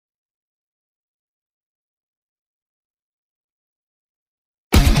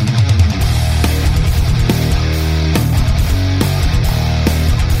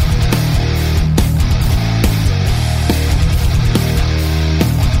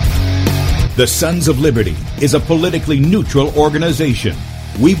The Sons of Liberty is a politically neutral organization.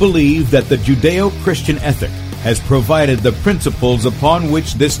 We believe that the Judeo-Christian ethic has provided the principles upon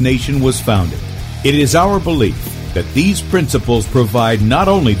which this nation was founded. It is our belief that these principles provide not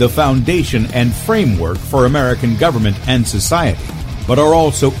only the foundation and framework for American government and society, but are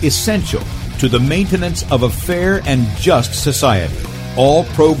also essential to the maintenance of a fair and just society. All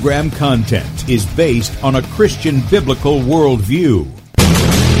program content is based on a Christian biblical worldview.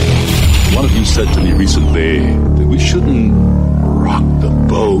 One of you said to me recently that we shouldn't rock the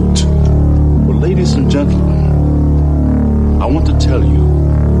boat. Well, ladies and gentlemen, I want to tell you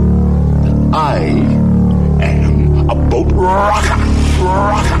that I am a boat rocker.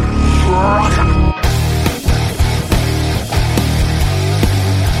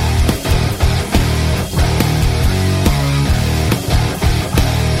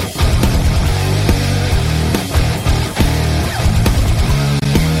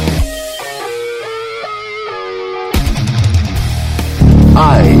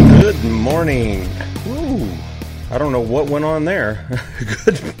 Good morning. Ooh, I don't know what went on there.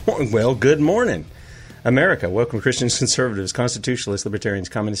 Good morning, America. Welcome, Christians, conservatives, constitutionalists, libertarians,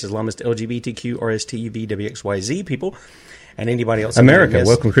 communists, Islamists, LGBTQ, RSTUV, WXYZ people, and anybody else. America.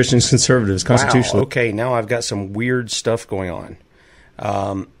 Welcome, Christians, conservatives, constitutionalists. Wow. Okay, now I've got some weird stuff going on.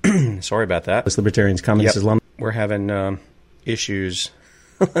 Sorry about that. Libertarians, communists, Islamists. We're having issues.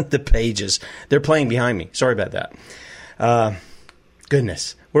 The pages. They're playing behind me. Sorry about that.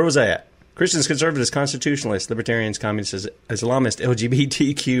 Goodness. Where was I at? Christians, conservatives, constitutionalists, libertarians, communists, Islamists,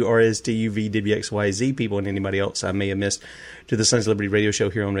 LGBTQ, RSTUV, WXYZ people, and anybody else I may have missed to the Sons of Liberty radio show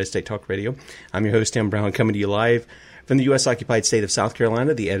here on Red State Talk Radio. I'm your host, Tim Brown, coming to you live from the U.S.-occupied state of South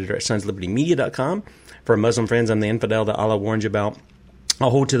Carolina, the editor at sonslibertymedia.com. For our Muslim friends, I'm the infidel that Allah warned you about.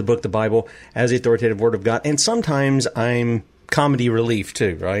 I'll hold to the book, the Bible, as the authoritative word of God, and sometimes I'm comedy relief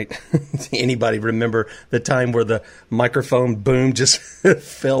too, right? Anybody remember the time where the microphone boom just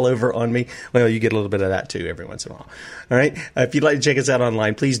fell over on me? Well, you get a little bit of that too every once in a while. All right. If you'd like to check us out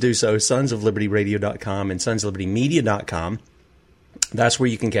online, please do so. sonsoflibertyradio.com and sonslibertymedia.com. That's where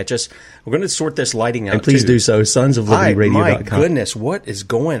you can catch us. We're going to sort this lighting out. And please do so. sonsoflibertyradio.com. My goodness, what is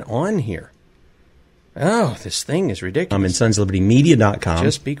going on here? Oh, this thing is ridiculous. I'm in sonslibertymedia.com.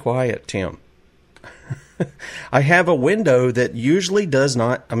 Just be quiet, Tim. I have a window that usually does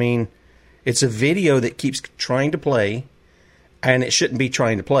not, it's a video that keeps trying to play, and it shouldn't be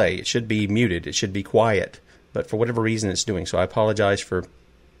trying to play. It should be muted. It should be quiet. But for whatever reason, it's doing so. I apologize for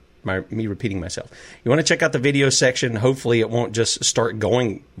me repeating myself. You want to check out the video section. Hopefully, it won't just start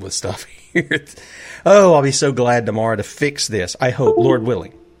going with stuff here. Oh, I'll be so glad tomorrow to fix this. I hope, Lord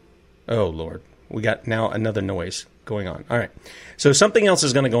willing. Oh, Lord. We got now another noise going on. All right. So something else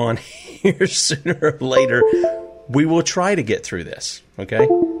is going to go on here sooner or later. We will try to get through this, okay?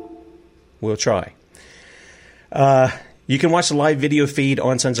 We'll try. You can watch the live video feed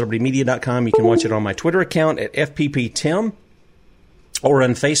on sonslibertymedia.com. You can watch it on my Twitter account at FPPTim or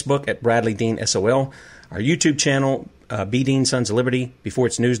on Facebook at Bradley Dean SOL. Our YouTube channel, B. Dean Sons of Liberty,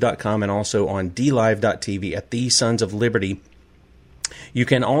 beforeitsnews.com, and also on DLive.tv at The Sons of Liberty. You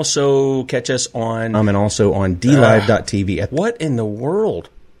can also catch us on and also on DLive.tv. What in the world?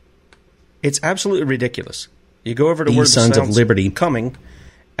 It's absolutely ridiculous. You go over to where the Sons of Liberty coming,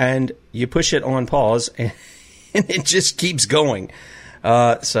 and you push it on pause, and it just keeps going.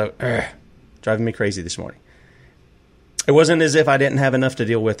 Driving me crazy this morning. It wasn't as if I didn't have enough to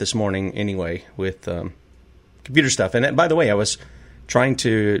deal with this morning anyway with computer stuff. And by the way, I was trying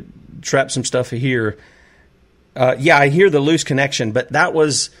to trap some stuff here. I hear the loose connection, but that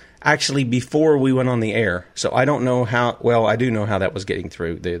was actually before we went on the air. So I don't know how, well, I do know how that was getting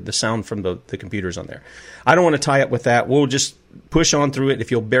through, the sound from the computers on there. I don't want to tie up with that. We'll just push on through it. If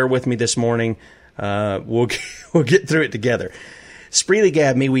you'll bear with me this morning, we'll get through it together. Spreely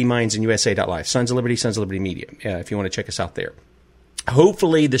Gab, Me We Minds, and USA.life. Sons of Liberty, Sons of Liberty Media, if you want to check us out there.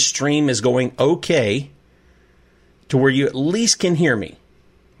 Hopefully the stream is going okay to where you at least can hear me.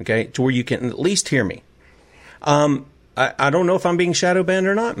 Okay, to where you can at least hear me. I don't know if I'm being shadow banned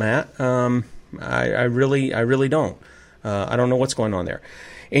or not, Matt. I really don't. I don't know what's going on there.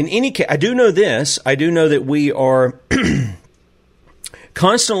 In any case, I do know this. I do know that we are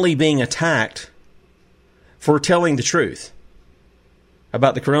constantly being attacked for telling the truth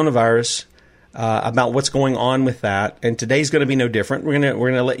about the coronavirus, about what's going on with that. And today's going to be no different. We're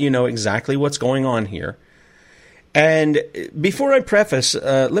gonna let you know exactly what's going on here. And before I preface,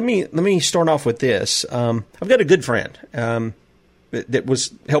 let me start off with this. I've got a good friend that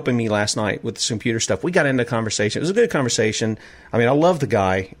was helping me last night with some computer stuff. We got into a conversation. It was a good conversation. I mean, I love the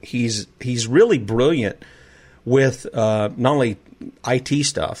guy. He's really brilliant with not only IT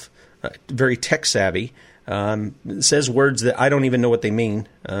stuff, very tech savvy, says words that I don't even know what they mean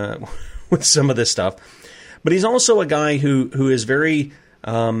with some of this stuff. But he's also a guy who is very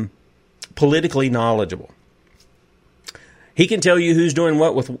politically knowledgeable. He can tell you who's doing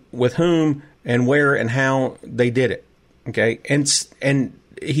what with whom and where and how they did it. Okay, and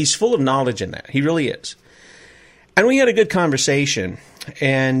he's full of knowledge in that. He really is. And we had a good conversation,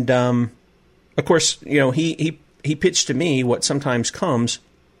 and of course, he pitched to me what sometimes comes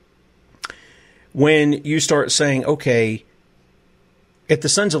when you start saying, okay, at the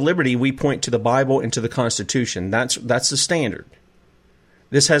Sons of Liberty, we point to the Bible and to the Constitution. That's the standard.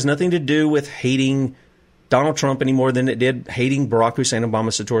 This has nothing to do with hating Donald Trump any more than it did hating Barack Hussein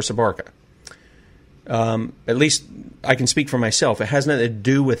Obama Sator Sabarka. At least I can speak for myself. It has nothing to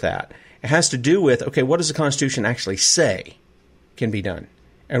do with that. It has to do with, okay, what does the Constitution actually say can be done?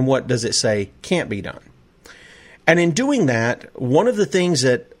 And what does it say can't be done? And in doing that, one of the things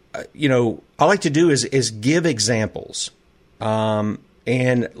that, I like to do is give examples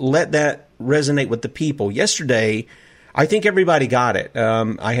and let that resonate with the people. Yesterday, I think everybody got it.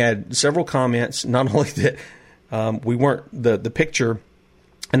 I had several comments, not only that we weren't, the picture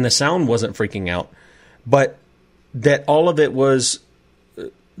and the sound wasn't freaking out, but that all of it was,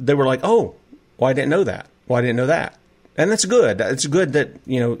 they were like, oh, well, I didn't know that. Well, I didn't know that. And that's good. It's good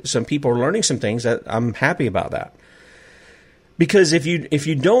that, some people are learning some things. That I'm happy about that. Because if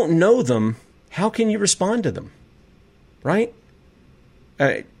you don't know them, how can you respond to them? Right?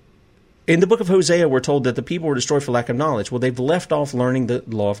 In the book of Hosea, we're told that the people were destroyed for lack of knowledge. Well, they've left off learning the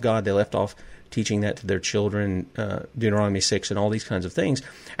law of God. They left off teaching that to their children, Deuteronomy 6 and all these kinds of things.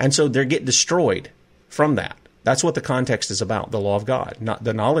 And so they get destroyed from that. That's what the context is about, the law of God, not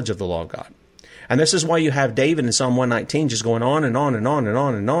the knowledge of the law of God. And this is why you have David in Psalm 119 just going on and on and on and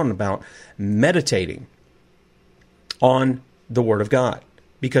on and on about meditating on the Word of God,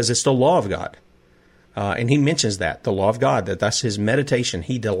 because it's the law of God. And he mentions that, the law of God, that's his meditation.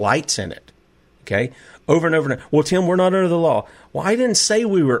 He delights in it. Okay? Over and over and over. Well, Tim, we're not under the law. Well, I didn't say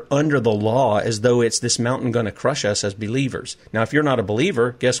we were under the law as though it's this mountain going to crush us as believers. Now, if you're not a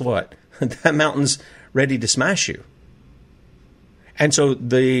believer, guess what? That mountain's ready to smash you. And so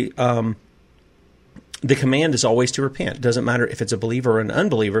the command is always to repent. It doesn't matter if it's a believer or an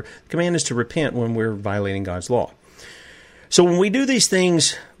unbeliever. The command is to repent when we're violating God's law. So when we do these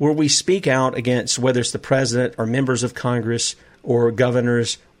things where we speak out against whether it's the president or members of Congress or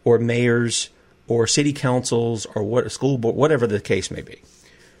governors or mayors or city councils or what school board, whatever the case may be,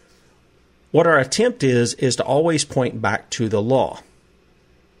 what our attempt is to always point back to the law.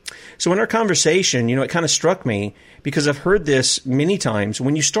 So in our conversation, it kind of struck me because I've heard this many times.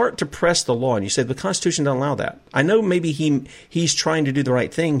 When you start to press the law and you say the Constitution doesn't allow that. I know maybe he's trying to do the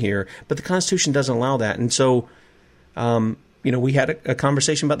right thing here, but the Constitution doesn't allow that. And so, we had a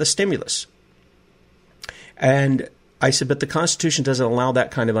conversation about the stimulus. And I said, but the Constitution doesn't allow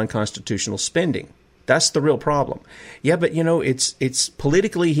that kind of unconstitutional spending. That's the real problem. Yeah, but it's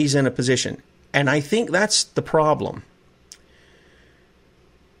politically he's in a position. And I think that's the problem.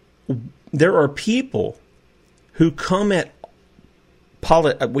 There are people who come at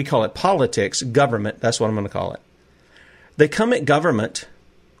we call it politics, government, that's what I'm going to call it. They come at government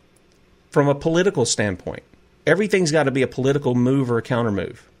from a political standpoint. Everything's got to be a political move or a counter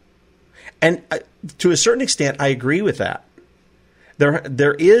move. And to a certain extent, I agree with that.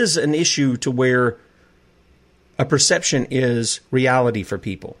 There is an issue to where a perception is reality for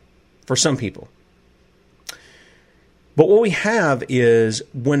people, for some people. But what we have is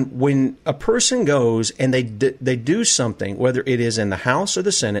when a person goes and they do something, whether it is in the House or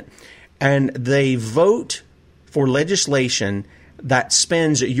the Senate, and they vote for legislation that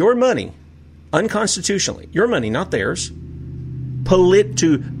spends your money unconstitutionally, your money, not theirs,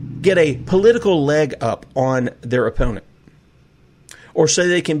 to get a political leg up on their opponent, or so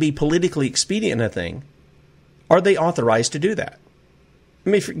they can be politically expedient in a thing, are they authorized to do that?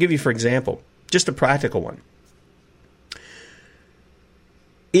 Let me give you, for example, just a practical one.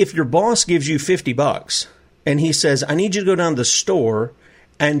 If your boss gives you $50 and he says, I need you to go down to the store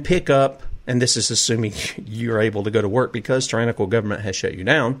and pick up, and this is assuming you're able to go to work because tyrannical government has shut you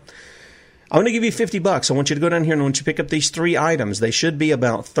down. I'm going to give you $50. I want you to go down here and I want you to pick up these 3 items. They should be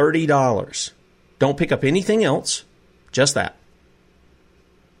about $30. Don't pick up anything else, just that.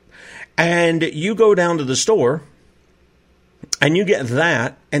 And you go down to the store and you get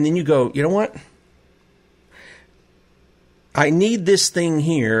that, and then you go, you know what? I need this thing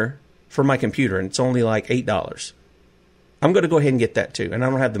here for my computer, and it's only like $8. I'm going to go ahead and get that too, and I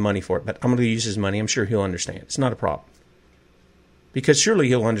don't have the money for it, but I'm going to use his money. I'm sure he'll understand. It's not a problem. Because surely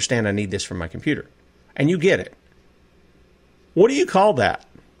he'll understand I need this for my computer. And you get it. What do you call that?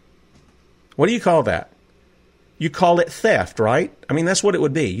 What do you call that? You call it theft, right? I mean, that's what it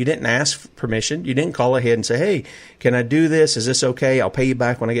would be. You didn't ask permission. You didn't call ahead and say, hey, can I do this? Is this okay? I'll pay you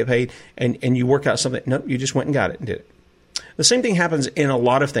back when I get paid. And you work out something. Nope, you just went and got it and did it. The same thing happens in a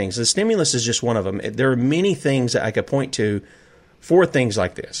lot of things. The stimulus is just one of them. There are many things that I could point to for things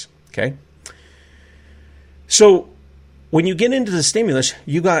like this, okay? So when you get into the stimulus,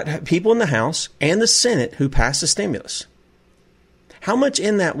 you got people in the House and the Senate who passed the stimulus. How much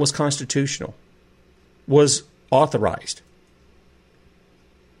in that was constitutional? Was authorized?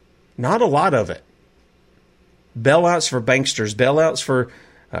 Not a lot of it. Bailouts for banksters, bailouts for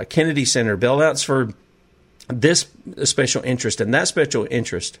Kennedy Center, bailouts for this special interest and that special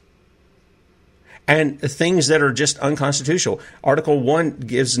interest, and things that are just unconstitutional. Article 1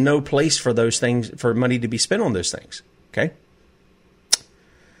 gives no place for those things, for money to be spent on those things. Okay?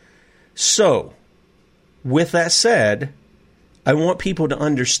 So, with that said, I want people to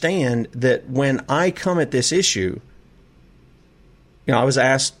understand that when I come at this issue, I was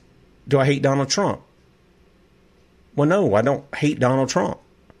asked, do I hate Donald Trump? Well, no, I don't hate Donald Trump.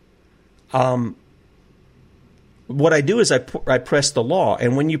 What I do is I press the law.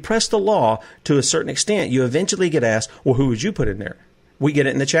 And when you press the law to a certain extent, you eventually get asked, well, who would you put in there? We get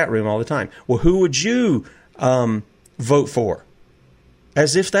it in the chat room all the time. Well, who would you vote for?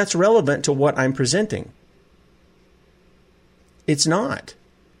 As if that's relevant to what I'm presenting. It's not.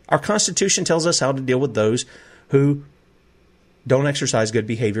 Our Constitution tells us how to deal with those who don't exercise good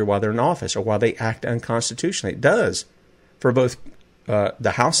behavior while they're in office or while they act unconstitutionally. It does for both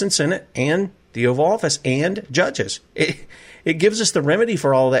the House and Senate and the Oval Office and judges. It gives us the remedy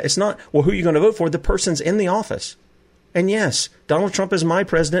for all of that. It's not, well, who are you going to vote for? The person's in the office. And yes, Donald Trump is my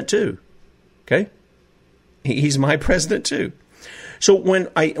president too. Okay? He's my president too. So when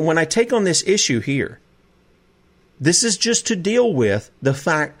I take on this issue here, this is just to deal with the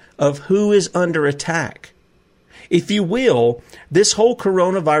fact of who is under attack. If you will, this whole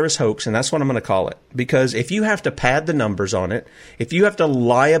coronavirus hoax, and that's what I'm going to call it, because if you have to pad the numbers on it, if you have to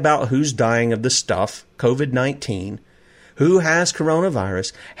lie about who's dying of the stuff, COVID-19, who has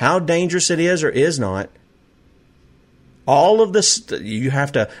coronavirus, how dangerous it is or is not, all of this, you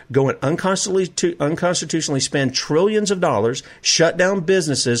have to go and unconstitutionally spend trillions of dollars, shut down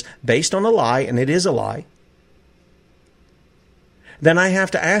businesses based on a lie, and it is a lie. Then I have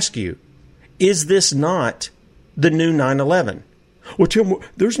to ask you, is this not the new 9/11? Well, Tim,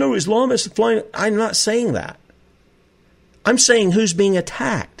 there's no Islamists flying. I'm not saying that. I'm saying who's being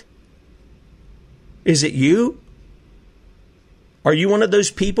attacked. Is it you? Are you one of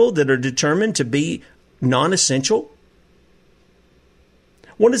those people that are determined to be non-essential?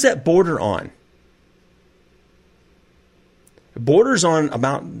 What does that border on? It borders on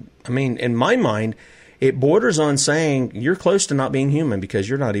about, in my mind, it borders on saying you're close to not being human because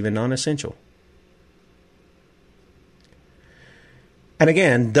you're not even non-essential. And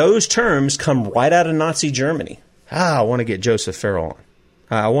again, those terms come right out of Nazi Germany. I want to get Joseph Farrell on.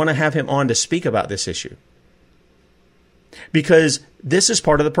 I want to have him on to speak about this issue. Because this is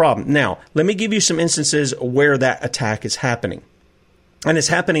part of the problem. Now, let me give you some instances where that attack is happening. And it's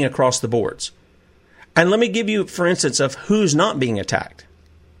happening across the boards. And let me give you, for instance, of who's not being attacked.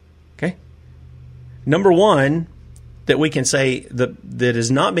 Okay? Number one that we can say that is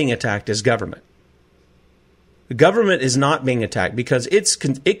not being attacked is government. The government is not being attacked because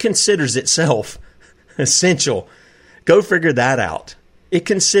it considers itself essential. Go figure that out. It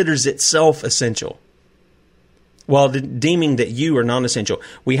considers itself essential, while deeming that you are non-essential.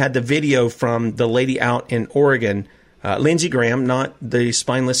 We had the video from the lady out in Oregon, Lindsey Graham, not the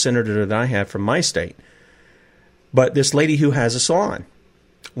spineless senator that I have from my state, but this lady who has a salon.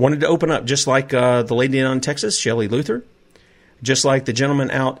 Wanted to open up, just like the lady down in Texas, Shelley Luther, just like the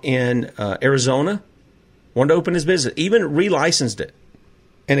gentleman out in Arizona, wanted to open his business, even relicensed it.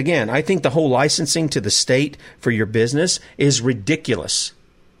 And again, I think the whole licensing to the state for your business is ridiculous.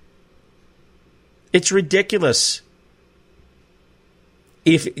 It's ridiculous.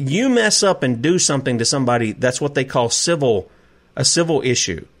 If you mess up and do something to somebody, that's what they call a civil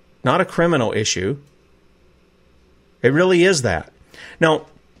issue, not a criminal issue. It really is that. Now,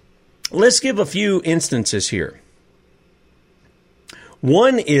 let's give a few instances here.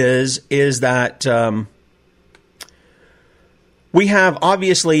 One is that we have,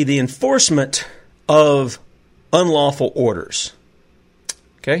 obviously, the enforcement of unlawful orders.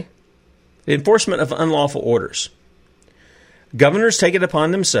 Okay? The enforcement of unlawful orders. Governors take it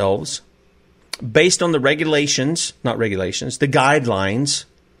upon themselves, based on the the guidelines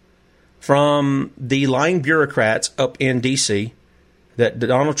from the lying bureaucrats up in D.C. that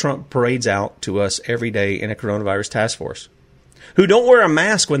Donald Trump parades out to us every day in a coronavirus task force. who don't wear a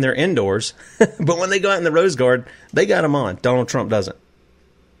mask when they're indoors, but when they go out in the Rose Garden, they got them on. Donald Trump doesn't.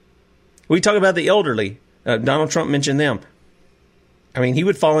 We talk about the elderly. Donald Trump mentioned them. I mean, he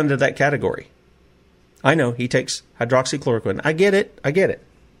would fall into that category. I know, he takes hydroxychloroquine. I get it.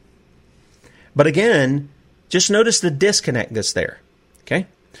 But again, just notice the disconnect that's there. Okay?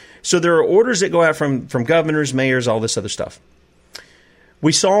 So there are orders that go out from governors, mayors, all this other stuff.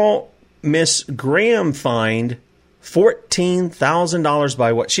 We saw Miss Graham fined $14,000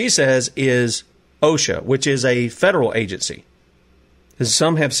 by what she says is OSHA, which is a federal agency.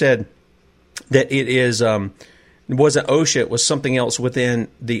 Some have said that it wasn't OSHA, it was something else within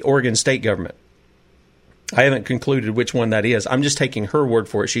the Oregon state government. I haven't concluded which one that is. I'm just taking her word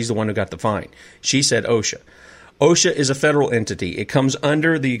for it. She's the one who got the fine. She said OSHA. OSHA is a federal entity. It comes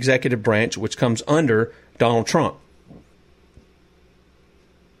under the executive branch, which comes under Donald Trump.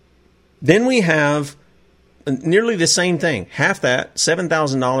 Then we have nearly the same thing. Half that,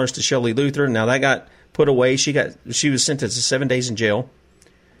 $7,000 to Shelley Luther. Now that got put away. She was sentenced to 7 days in jail.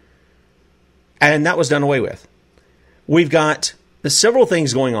 And that was done away with. We've got several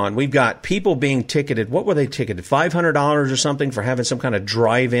things going on. We've got people being ticketed. What were they ticketed? $500 or something for having some kind of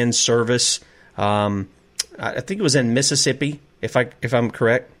drive-in service. I think it was in Mississippi, if I'm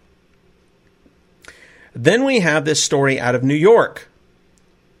correct. Then we have this story out of New York.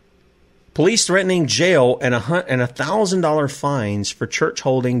 Police threatening jail and $1,000 fines for church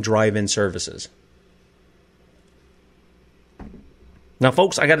holding drive-in services. Now,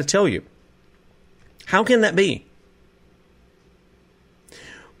 folks, I got to tell you, how can that be?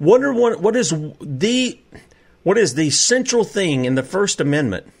 What is the central thing in the First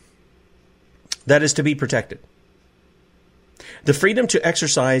Amendment that is to be protected? The freedom to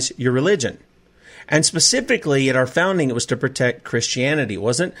exercise your religion. And specifically at our founding, it was to protect Christianity,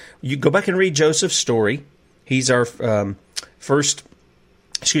 wasn't it? You go back and read Joseph's story. He's our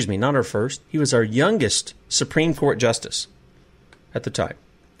he was our youngest Supreme Court justice at the time.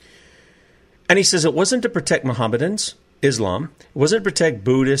 And he says it wasn't to protect Mohammedans, Islam. It wasn't to protect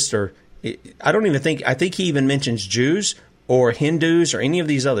Buddhists I think he even mentions Jews or Hindus or any of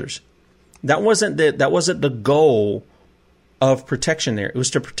these others. That wasn't the goal of protection there. It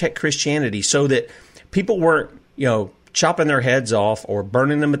was to protect Christianity so that people weren't, chopping their heads off or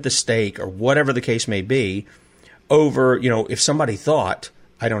burning them at the stake or whatever the case may be over, if somebody thought,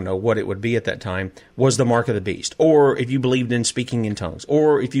 I don't know what it would be at that time, was the mark of the beast, or if you believed in speaking in tongues,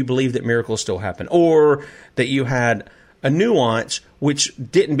 or if you believed that miracles still happen, or that you had a nuance which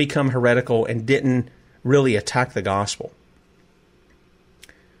didn't become heretical and didn't really attack the gospel.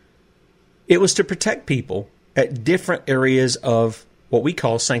 It was to protect people at different areas of what we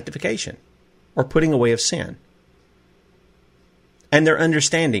call sanctification, or putting away of sin. And their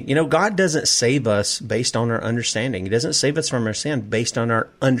understanding. God doesn't save us based on our understanding. He doesn't save us from our sin based on our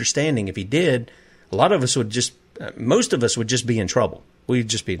understanding. If he did, most of us would just be in trouble. We'd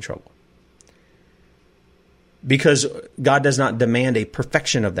just be in trouble. Because God does not demand a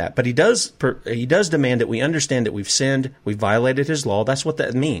perfection of that. But he does demand that we understand that we've sinned, we've violated his law. That's what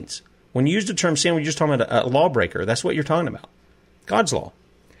that means. When you use the term sin, we're just talking about a lawbreaker. That's what you're talking about. God's law.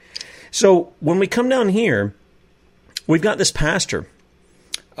 So when we come down here, we've got this pastor.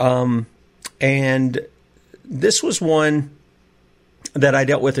 And this was one that I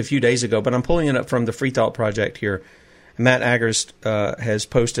dealt with a few days ago, but I'm pulling it up from the Free Thought Project here. Matt Aggerst has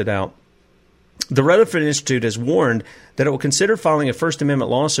posted out. The Rutherford Institute has warned that it will consider filing a First Amendment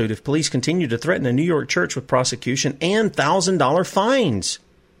lawsuit if police continue to threaten a New York church with prosecution and $1,000 fines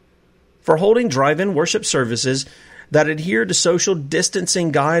for holding drive-in worship services that adhere to social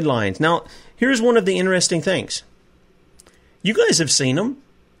distancing guidelines. Now, here's one of the interesting things. You guys have seen them.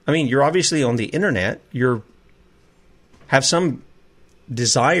 I mean, you're obviously on the internet. You have some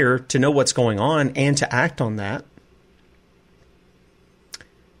desire to know what's going on and to act on that.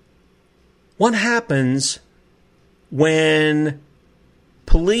 What happens when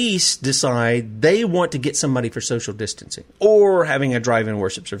police decide they want to get somebody for social distancing or having a drive-in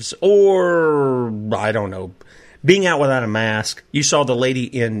worship service or, I don't know, being out without a mask? You saw the lady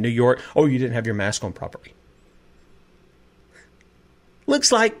in New York. Oh, you didn't have your mask on properly.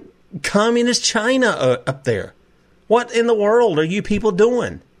 Looks like communist China up there. What in the world are you people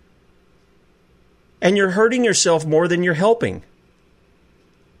doing? And you're hurting yourself more than you're helping.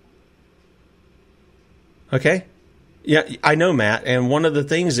 Okay? Yeah, I know, Matt. And one of the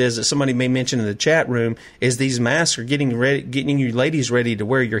things is that somebody may mention in the chat room is these masks are getting you ladies ready to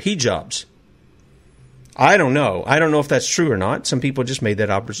wear your hijabs. I don't know. I don't know if that's true or not. Some people just made that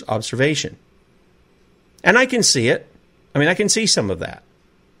observation. And I can see it. I mean, I can see some of that.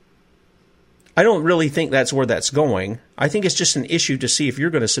 I don't really think that's where that's going. I think it's just an issue to see if you're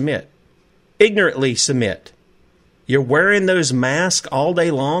going to submit. Ignorantly submit. You're wearing those masks all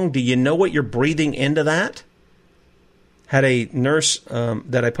day long. Do you know what you're breathing into that? Had a nurse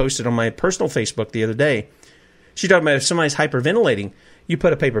that I posted on my personal Facebook the other day. She talked about if somebody's hyperventilating, you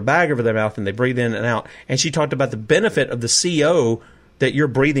put a paper bag over their mouth and they breathe in and out. And she talked about the benefit of the CO that you're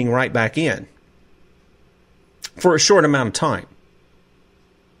breathing right back in for a short amount of time.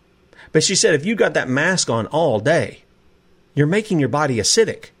 But she said if you got that mask on all day, you're making your body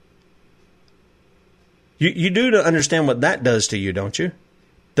acidic. You do understand what that does to you, don't you?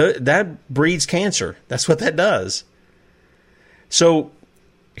 That breeds cancer. That's what that does. So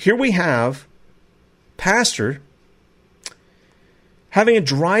here we have pastor having a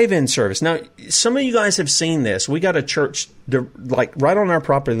drive-in service. Now, some of you guys have seen this. We got a church like right on our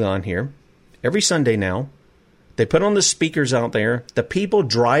property line here. Every Sunday now, they put on the speakers out there. The people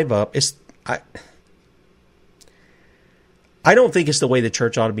drive up. I don't think it's the way the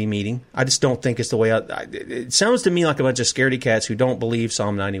church ought to be meeting. I just don't think it's the way. It sounds to me like a bunch of scaredy cats who don't believe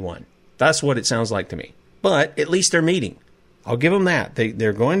Psalm 91. That's what it sounds like to me. But at least they're meeting. I'll give them that.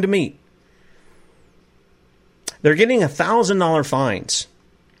 They're going to meet. They're getting $1,000 fines.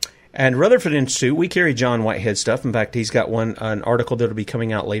 And Rutherford Institute, we carry John Whitehead stuff. In fact, he's got an article that will be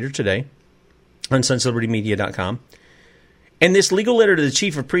coming out later today on sonslibertymedia.com. And this legal letter to the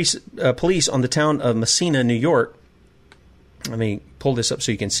chief of police on the town of Messina, New York. Let me pull this up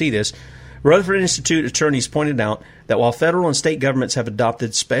so you can see this. Rutherford Institute attorneys pointed out that while federal and state governments have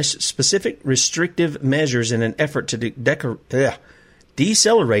adopted specific restrictive measures in an effort to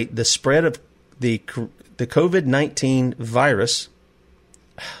decelerate the spread of the COVID-19 virus,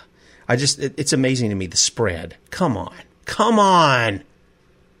 it's amazing to me, the spread. Come on.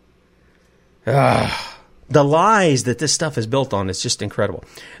 The lies that this stuff is built on is just incredible.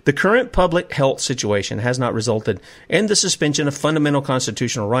 The current public health situation has not resulted in the suspension of fundamental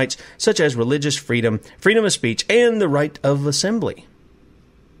constitutional rights such as religious freedom, freedom of speech, and the right of assembly.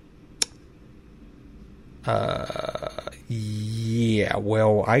 Yeah,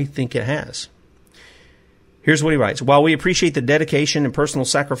 well, I think it has. Here's what he writes. While we appreciate the dedication and personal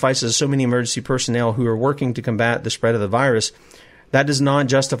sacrifices of so many emergency personnel who are working to combat the spread of the virus, that does not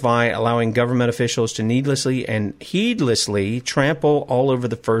justify allowing government officials to needlessly and heedlessly trample all over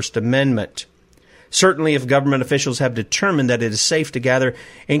the First Amendment. Certainly, if government officials have determined that it is safe to gather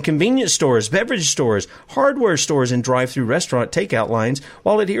in convenience stores, beverage stores, hardware stores, and drive-through restaurant takeout lines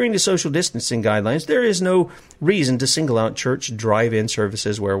while adhering to social distancing guidelines, there is no reason to single out church drive-in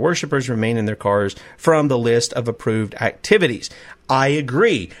services where worshipers remain in their cars from the list of approved activities. I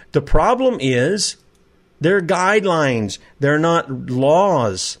agree. The problem is they're guidelines. They're not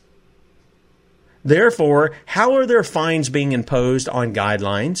laws. Therefore, how are there fines being imposed on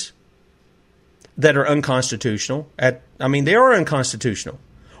guidelines that are unconstitutional? They are unconstitutional.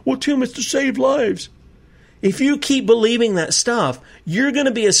 Well, Tim, it's to save lives. If you keep believing that stuff, you're going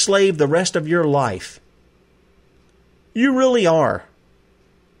to be a slave the rest of your life. You really are.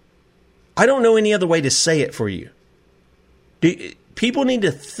 I don't know any other way to say it for you. People need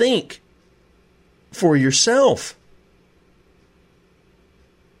to think for yourself.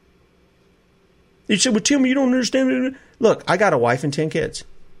 You said, well, Tim, you don't understand. Look, I got a wife and 10 kids.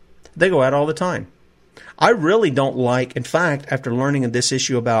 They go out all the time. I really don't like, in fact, after learning this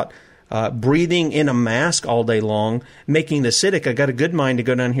issue about breathing in a mask all day long, making the acidic, I got a good mind to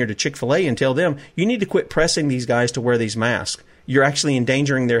go down here to Chick-fil-A and tell them, you need to quit pressing these guys to wear these masks. You're actually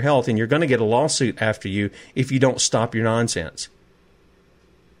endangering their health, and you're going to get a lawsuit after you if you don't stop your nonsense.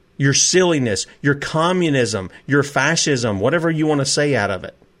 Your silliness, your communism, your fascism, whatever you want to say out of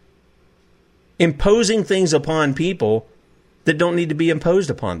it. Imposing things upon people that don't need to be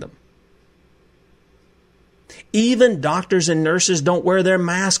imposed upon them. Even doctors and nurses don't wear their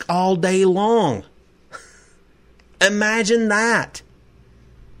mask all day long. Imagine that.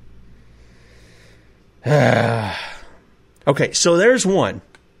 Okay, so there's one.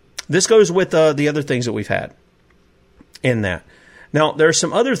 This goes with the other things that we've had in that. Now, there are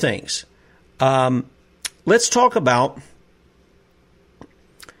some other things. Let's talk about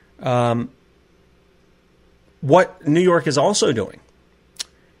what New York is also doing.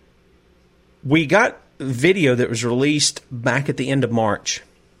 We got video that was released back at the end of March.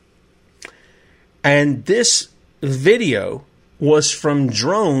 And this video was from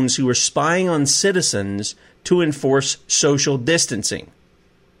drones who were spying on citizens to enforce social distancing.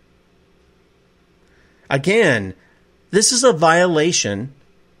 Again, this is a violation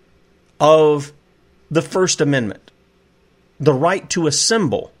of the First Amendment. The right to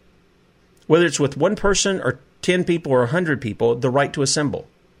assemble, whether it's with one person or 10 people or 100 people, the right to assemble.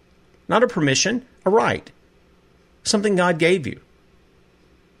 not a permission, a right. Something God gave you.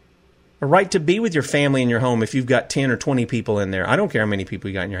 A right to be with your family in your home if you've got 10 or 20 people in there. I don't care how many people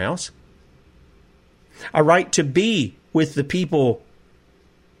you got in your house. A right to be with the people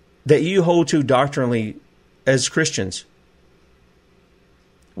that you hold to doctrinally as Christians.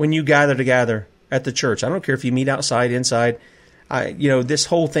 When you gather together at the church, I don't care if you meet outside, inside. This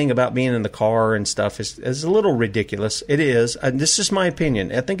whole thing about being in the car and stuff is a little ridiculous. It is. And this is my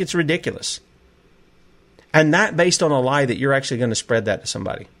opinion. I think it's ridiculous. And that based on a lie that you're actually going to spread that to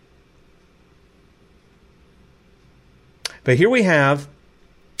somebody. But here we have,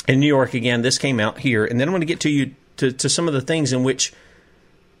 in New York again, this came out here, and then I'm going to get to you to some of the things in which,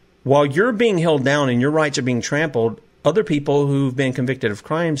 while you're being held down and your rights are being trampled, other people who've been convicted of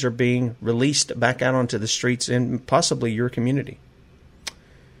crimes are being released back out onto the streets in possibly your community. In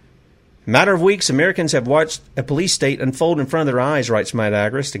a matter of weeks, Americans have watched a police state unfold in front of their eyes, writes Matt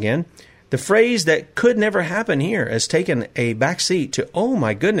Agrest again. The phrase that could never happen here has taken a backseat to, oh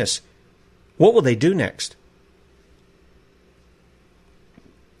my goodness, what will they do next?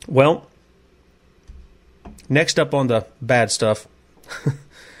 Well, next up on the bad stuff,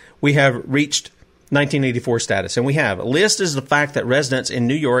 we have reached 1984 status. And we have. A list is the fact that residents in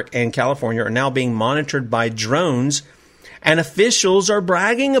New York and California are now being monitored by drones, and officials are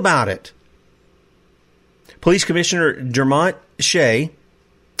bragging about it. Police Commissioner Dermot Shea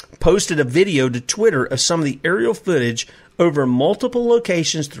posted a video to Twitter of some of the aerial footage over multiple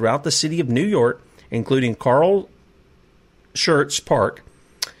locations throughout the city of New York, including Carl Schurz Park,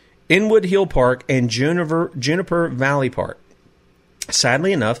 Inwood Hill Park, and Juniper Valley Park.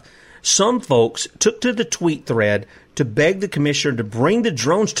 Sadly enough, some folks took to the tweet thread to beg the commissioner to bring the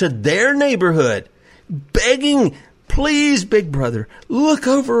drones to their neighborhood, begging, please, Big Brother, look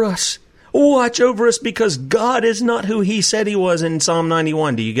over us. Watch over us because God is not who he said he was in Psalm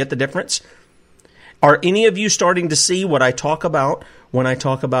 91. Do you get the difference? Are any of you starting to see what I talk about when I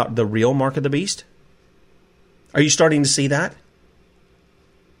talk about the real mark of the beast? Are you starting to see that?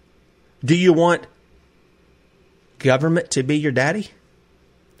 Do you want government to be your daddy?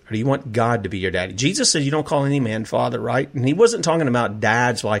 Or do you want God to be your daddy? Jesus said you don't call any man father, right? And he wasn't talking about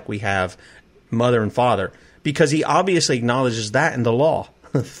dads like we have mother and father, because he obviously acknowledges that in the law,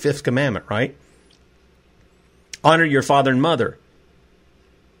 the fifth commandment, right? Honor your father and mother.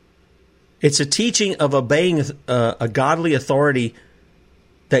 It's a teaching of obeying a godly authority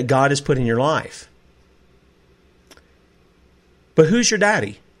that God has put in your life. But who's your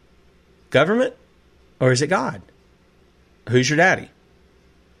daddy? Government? Or is it God? Who's your daddy?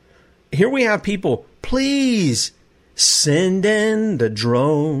 Here we have people, please send in the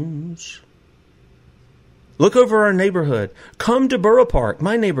drones. Look over our neighborhood. Come to Borough Park,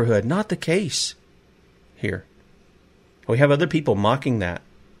 my neighborhood. Not the case here. We have other people mocking that.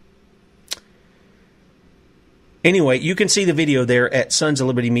 Anyway, you can see the video there at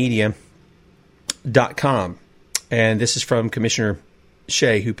sonsoflibertymedia.com. And this is from Commissioner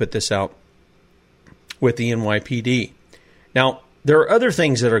Shea, who put this out with the NYPD. Now, there are other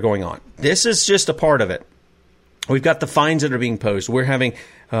things that are going on. This is just a part of it. We've got the fines that are being posed. We're having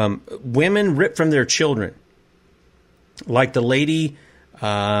women ripped from their children, like the lady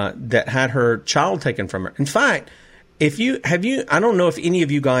that had her child taken from her. In fact, I don't know if any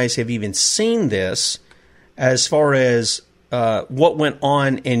of you guys have even seen this as far as what went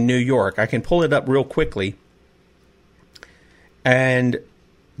on in New York. I can pull it up real quickly and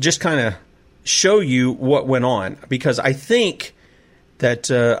just kind of show you what went on, because I think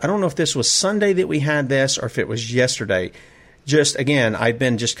that I don't know if this was Sunday that we had this or if it was yesterday. Just again, I've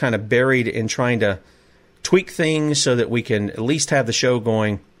been just kind of buried in trying to tweak things so that we can at least have the show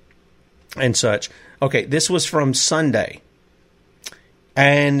going and such. Okay, this was from Sunday.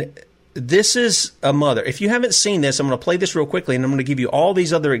 And this is a mother. If you haven't seen this, I'm going to play this real quickly, and I'm going to give you all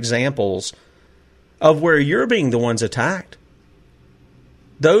these other examples of where you're being the ones attacked.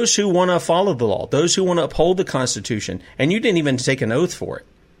 Those who want to follow the law, those who want to uphold the Constitution, and you didn't even take an oath for it.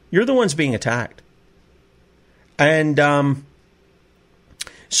 You're the ones being attacked. And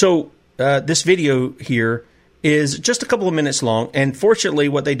so this video here is just a couple of minutes long, and fortunately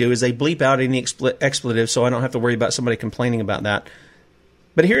what they do is they bleep out any expletives, so I don't have to worry about somebody complaining about that.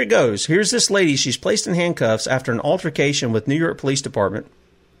 But here it goes. Here's this lady. She's placed in handcuffs after an altercation with New York Police Department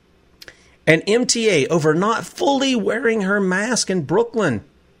and MTA over not fully wearing her mask in Brooklyn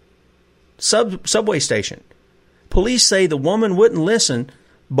subway station. Police say the woman wouldn't listen,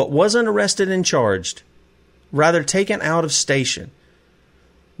 but wasn't arrested and charged, rather taken out of station.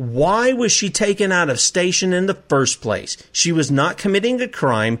 Why was she taken out of station in the first place? She was not committing a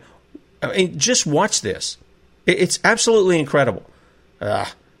crime. I mean, just watch this. It's absolutely incredible.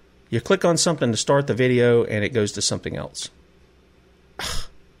 You click on something to start the video, and it goes to something else.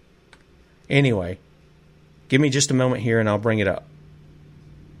 Anyway, give me just a moment here, and I'll bring it up.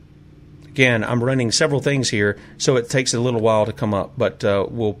 Again, I'm running several things here, so it takes a little while to come up, but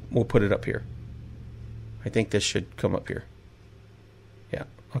we'll put it up here. I think this should come up here. Yeah,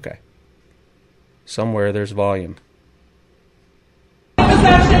 okay. Somewhere there's volume. She could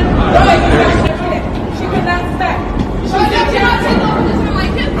not stay. She cannot take over this one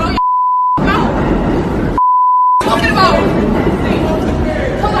like this, bro. No. Talking about.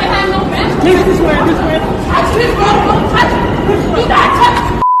 Because I have no match. This way. Touch this, bro. Touch it. Do not touch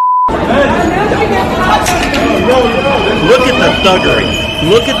it. Look at the thuggery.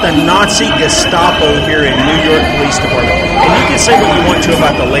 Look at the Nazi Gestapo here in New York Police Department. And you can say what you want to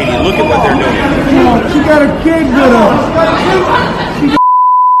about the lady. Look at what they're doing. She got a kid with her. She got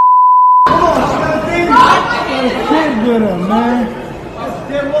a kid with her, man.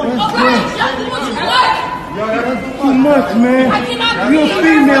 That's too much, man. You're a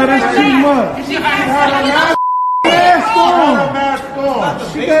female, that's too much. Mask on.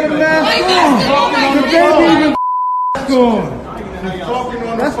 She got a mask on. The baby even on.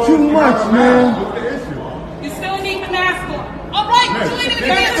 That's too much, man. You still need the mask on. All right, you need the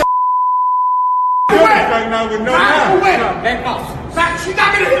mask on. Right now with no mask. She's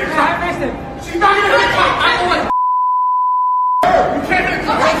not going to hit the cop. She's not going to hit the cop. You can't hit the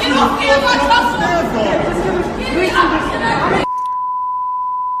cop. All right, get off me. I'm not tough.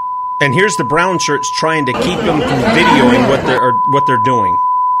 And here's the brown shirts trying to keep them from videoing what they're doing.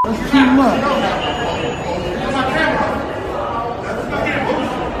 That's too much.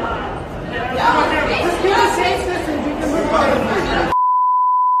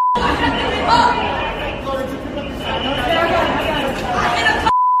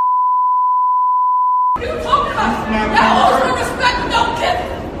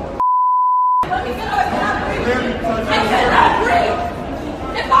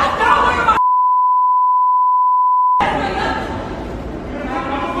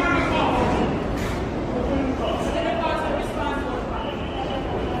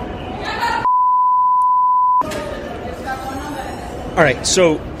 All right,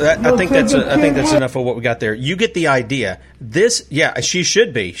 so I think that's enough of what we got there. You get the idea. She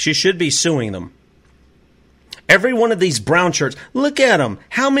should be suing them. Every one of these brown shirts, look at them.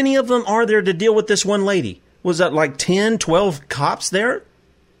 How many of them are there to deal with this one lady? Was that like 10, 12 cops there?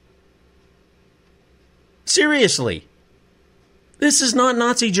 Seriously. This is not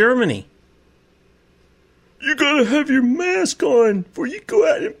Nazi Germany. You gotta have your mask on before you go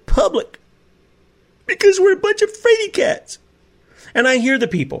out in public. Because we're a bunch of fraidy cats. And I hear the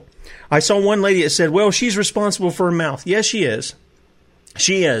people. I saw one lady that said, well, she's responsible for her mouth. Yes, she is.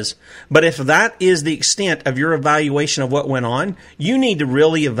 She is. But if that is the extent of your evaluation of what went on, you need to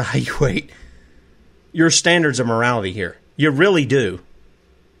really evaluate your standards of morality here. You really do.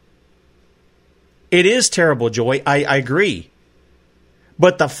 It is terrible, Joy. I agree.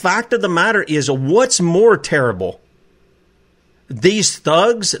 But the fact of the matter is, what's more terrible? These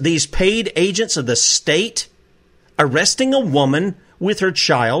thugs, these paid agents of the state, arresting a woman with her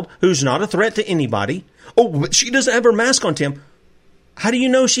child who's not a threat to anybody. Oh, but she doesn't have her mask on, Tim. How do you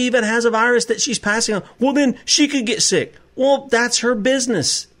know she even has a virus that she's passing on? Well, then she could get sick. Well, that's her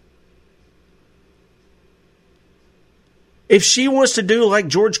business. If she wants to do like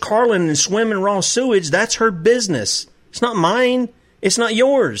George Carlin and swim in raw sewage, that's her business. It's not mine. It's not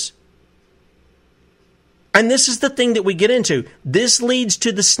yours. And this is the thing that we get into. This leads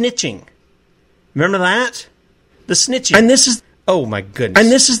to the snitching. Remember that? The snitching. And this is... Oh, my goodness.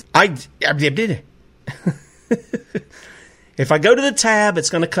 And this is... I did it. If I go to the tab,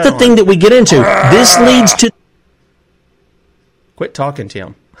 it's going to cut on. The thing that we get into. This leads to... Quit talking,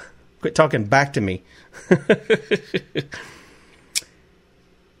 Tim. Quit talking back to me.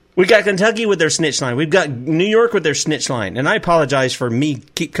 We got Kentucky with their snitch line. We've got New York with their snitch line. And I apologize for me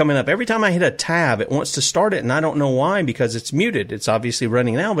keep coming up. Every time I hit a tab, it wants to start it, and I don't know why, because it's muted. It's obviously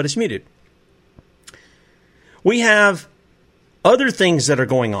running now, but it's muted. We have other things that are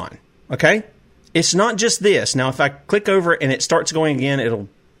going on, okay? It's not just this. Now, if I click over and it starts going again, it'll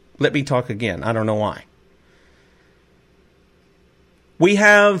let me talk again. I don't know why. We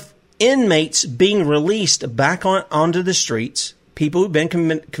have inmates being released back onto the streets, people who've been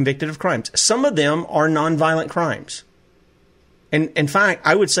convicted of crimes. Some of them are nonviolent crimes. And in fact,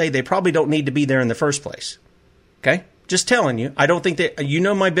 I would say they probably don't need to be there in the first place. Okay? Just telling you. I don't think that... You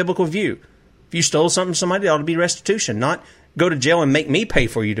know my biblical view. If you stole something from somebody, it ought to be restitution, not go to jail and make me pay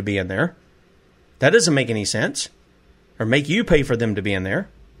for you to be in there. That doesn't make any sense. Or make you pay for them to be in there.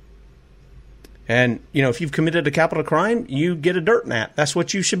 And, if you've committed a capital crime, you get a dirt nap. That's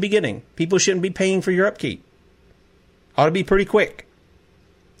what you should be getting. People shouldn't be paying for your upkeep. Ought to be pretty quick.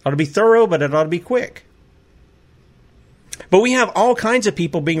 Ought to be thorough, but it ought to be quick. But we have all kinds of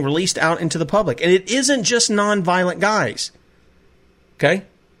people being released out into the public. And it isn't just nonviolent guys. Okay?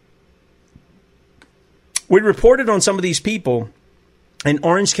 We reported on some of these people in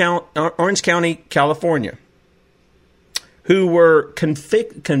Orange County, California, who were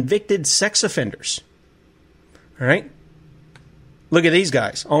convicted sex offenders. All right? Look at these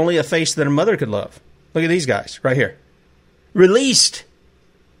guys. Only a face that a mother could love. Look at these guys right here. Released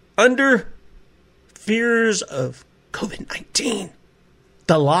under fears of COVID-19.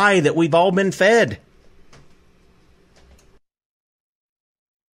 The lie that we've all been fed.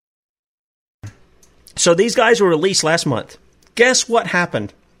 So these guys were released last month. Guess what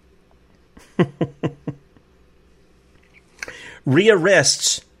happened?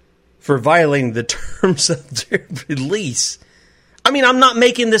 Rearrests for violating the terms of their release. I mean, I'm not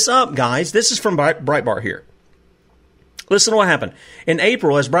making this up, guys. This is from Breitbart here. Listen to what happened. In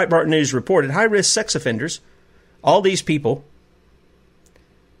April, as Breitbart News reported, high-risk sex offenders, all these people,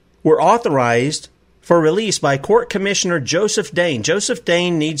 were authorized for release by Court Commissioner Joseph Dane. Joseph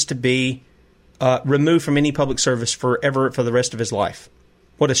Dane needs to be removed from any public service forever for the rest of his life.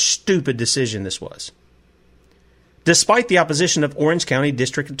 What a stupid decision this was. Despite the opposition of Orange County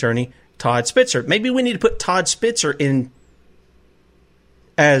District Attorney Todd Spitzer. Maybe we need to put Todd Spitzer in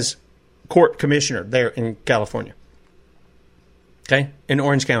as court commissioner there in California. Okay? In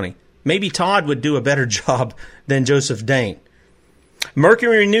Orange County. Maybe Todd would do a better job than Joseph Dane.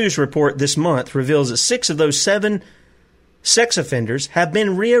 Mercury News report this month reveals that 6 of those 7 sex offenders have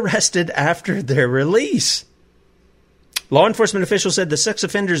been rearrested after their release. Law enforcement officials said the sex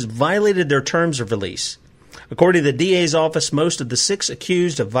offenders violated their terms of release. According to the DA's office, most of the 6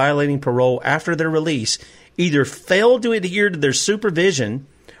 accused of violating parole after their release either failed to adhere to their supervision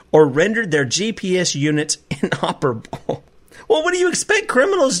or rendered their GPS units inoperable. Well, what do you expect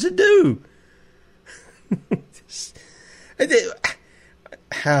criminals to do?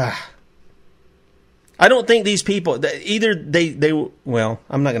 I don't think these people, either they well,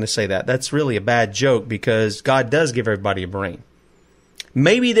 I'm not going to say that. That's really a bad joke because God does give everybody a brain.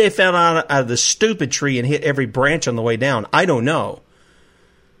 Maybe they fell out of the stupid tree and hit every branch on the way down. I don't know.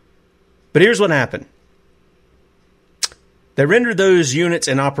 But here's what happened. They rendered those units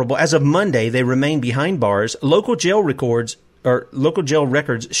inoperable. As of Monday, they remain behind bars. Local jail records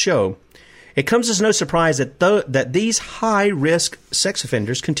show it comes as no surprise that these high-risk sex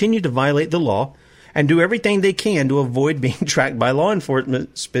offenders continue to violate the law and do everything they can to avoid being tracked by law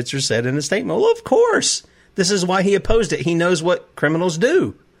enforcement, Spitzer said in a statement. Well, of course. This is why he opposed it. He knows what criminals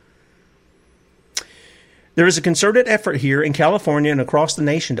do. There is a concerted effort here in California and across the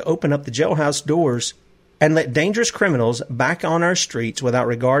nation to open up the jailhouse doors and let dangerous criminals back on our streets without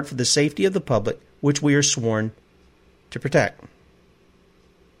regard for the safety of the public, which we are sworn to protect.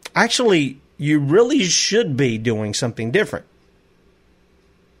 Actually, you really should be doing something different.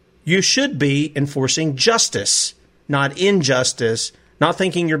 You should be enforcing justice, not injustice, not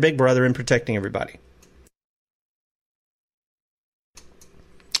thinking you're Big Brother and protecting everybody.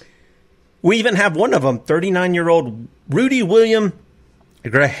 We even have one of them, 39-year-old Rudy William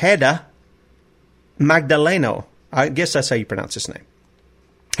Grajeda Magdaleno. I guess that's how you pronounce his name.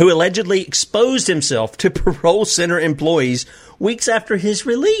 Who allegedly exposed himself to parole center employees weeks after his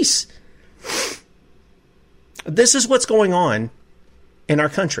release. This is what's going on in our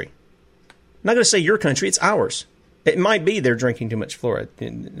country. I'm not going to say your country, it's ours. It might be they're drinking too much fluoride,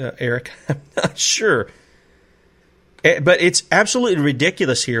 Eric. I'm not sure. But it's absolutely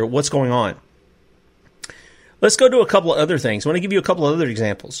ridiculous here what's going on. Let's go to a couple of other things. I want to give you a couple of other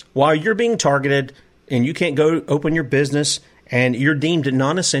examples. While you're being targeted and you can't go open your business and you're deemed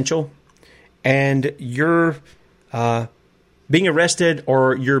non-essential and you're being arrested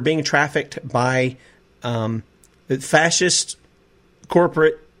or you're being trafficked by fascist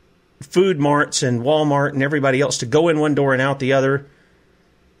corporate food marts and Walmart and everybody else to go in one door and out the other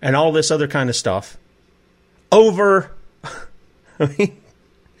and all this other kind of stuff. Over, I mean,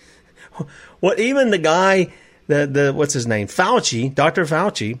 what even the guy, what's his name, Fauci, Dr.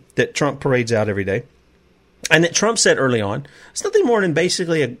 Fauci, that Trump parades out every day, and that Trump said early on, it's nothing more than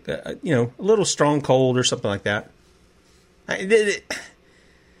basically a little strong cold or something like that. And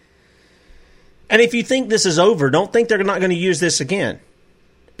if you think this is over, don't think they're not going to use this again.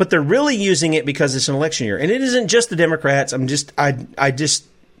 But they're really using it because it's an election year, and it isn't just the Democrats. I just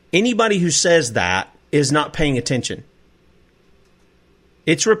anybody who says that is not paying attention.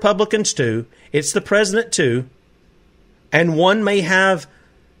 It's Republicans too. It's the president too. And one may have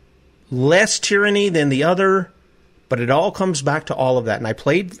less tyranny than the other, but it all comes back to all of that.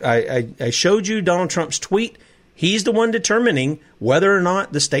 And I showed you Donald Trump's tweet. He's the one determining whether or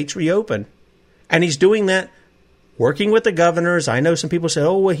not the states reopen. And he's doing that working with the governors. I know some people say,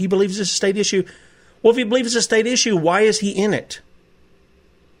 oh, well, he believes it's a state issue. Well, if he believes it's a state issue, why is he in it?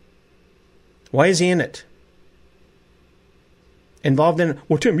 Why is he in it? Involved in it?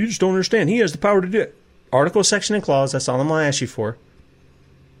 Well, Tim, you just don't understand. He has the power to do it. Article, section, and clause, that's all I'm going to ask you for.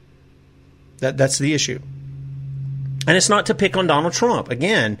 That's the issue. And it's not to pick on Donald Trump.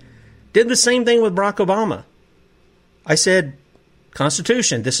 Again, did the same thing with Barack Obama. I said,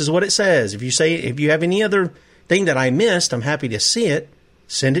 Constitution, this is what it says. If you have any other thing that I missed, I'm happy to see it.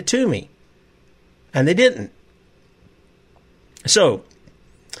 Send it to me. And they didn't. So,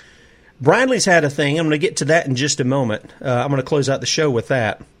 Bradley's had a thing. I'm going to get to that in just a moment. I'm going to close out the show with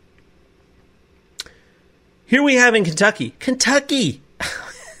that. Here we have in Kentucky. Kentucky!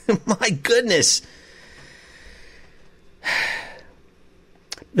 My goodness.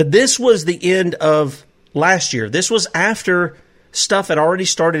 But this was the end of last year. This was after stuff had already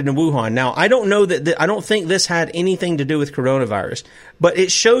started in Wuhan. Now, I don't know I don't think this had anything to do with coronavirus, but it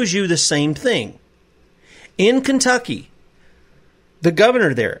shows you the same thing. In Kentucky, the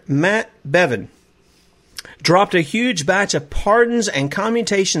governor there, Matt Bevin, dropped a huge batch of pardons and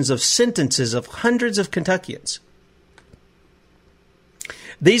commutations of sentences of hundreds of Kentuckians.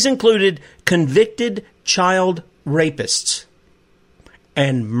 These included convicted child rapists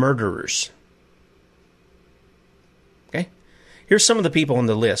and murderers. Okay? Here's some of the people on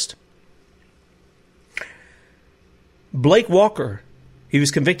the list. Blake Walker, he was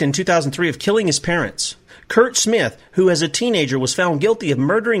convicted in 2003 of killing his parents. Kurt Smith, who as a teenager was found guilty of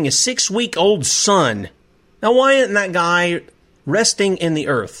murdering his 6-week-old son. Now, why isn't that guy resting in the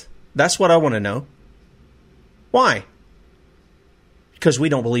earth? That's what I want to know. Why? Because we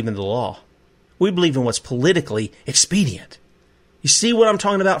don't believe in the law. We believe in what's politically expedient. You see what I'm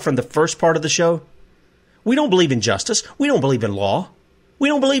talking about from the first part of the show? We don't believe in justice. We don't believe in law. We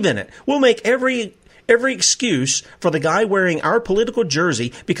don't believe in it. We'll make every excuse for the guy wearing our political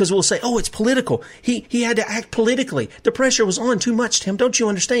jersey because we'll say, oh, it's political. He had to act politically. The pressure was on too much, Tim. Don't you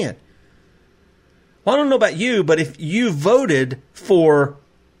understand? Well, I don't know about you, but if you voted for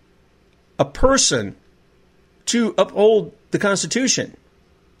a person to uphold the Constitution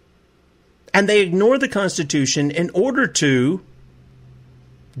and they ignore the Constitution in order to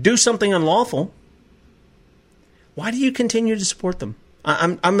do something unlawful, why do you continue to support them?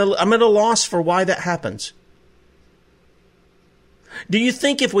 I'm at a loss for why that happens. Do you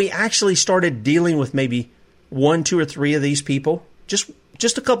think if we actually started dealing with maybe 1, 2, or 3 of these people, just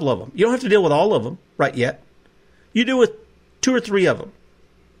a couple of them, you don't have to deal with all of them right yet. You do with 2 or 3 of them,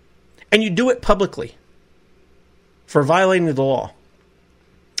 and you do it publicly for violating the law.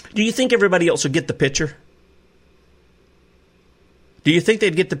 Do you think everybody else would get the picture? Do you think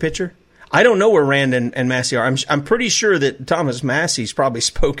they'd get the picture? I don't know where Rand and Massey are. I'm pretty sure that Thomas Massey's probably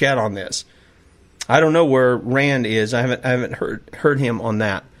spoke out on this. I don't know where Rand is. I haven't heard him on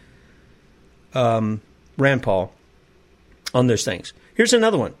that. Rand Paul on those things. Here's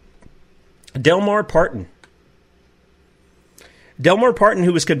another one. Delmar Parton. Delmar Parton,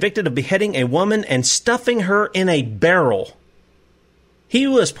 who was convicted of beheading a woman and stuffing her in a barrel. He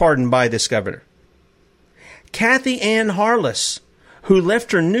was pardoned by this governor. Kathy Ann Harless, who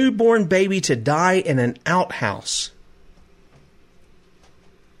left her newborn baby to die in an outhouse.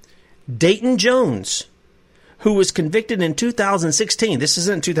 Dayton Jones, who was convicted in 2016. This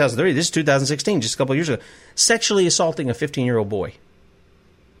isn't 2003. This is 2016, just a couple of years ago. Sexually assaulting a 15-year-old boy.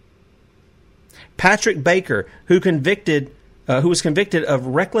 Patrick Baker, who was convicted of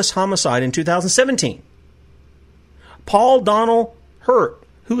reckless homicide in 2017. Paul Donald Hurt,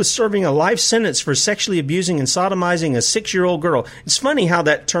 who was serving a life sentence for sexually abusing and sodomizing a 6-year-old girl. It's funny how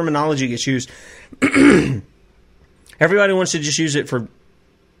that terminology gets used. Everybody wants to just use it for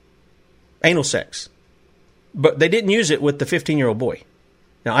anal sex. But they didn't use it with the 15-year-old boy.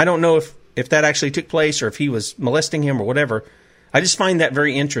 Now, I don't know if that actually took place or if he was molesting him or whatever. I just find that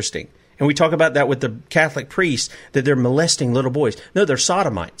very interesting. And we talk about that with the Catholic priests, that they're molesting little boys. No, they're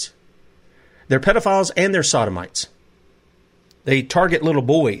sodomites. They're pedophiles and they're sodomites. They target little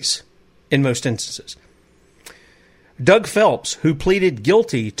boys in most instances. Doug Phelps, who pleaded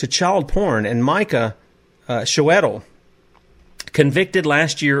guilty to child porn, and Micah Shoettle, convicted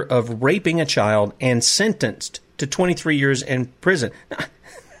last year of raping a child and sentenced to 23 years in prison.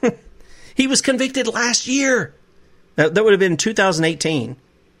 He was convicted last year. That would have been 2018.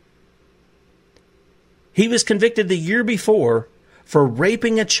 He was convicted the year before for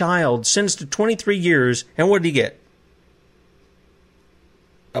raping a child, sentenced to 23 years, and what did he get?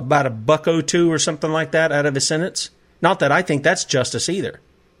 about $1.02 or something like that out of his sentence. Not that I think that's justice either.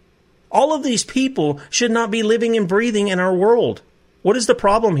 All of these people should not be living and breathing in our world. What is the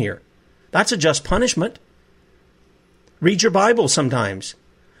problem here? That's a just punishment. Read your Bible sometimes.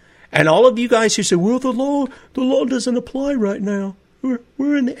 And all of you guys who say, well, the law doesn't apply right now.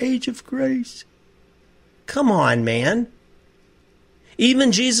 We're in the age of grace. Come on, man.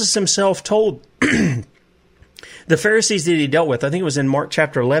 Even Jesus himself told the Pharisees that he dealt with, I think it was in Mark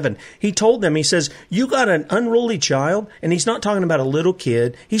chapter 11, he told them, he says, you got an unruly child, and he's not talking about a little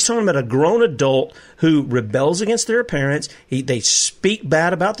kid. He's talking about a grown adult who rebels against their parents. They speak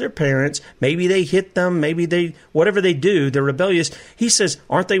bad about their parents. Maybe they hit them. Maybe whatever they do, they're rebellious. He says,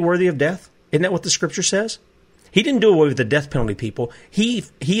 aren't they worthy of death? Isn't that what the scripture says? He didn't do away with the death penalty, people. He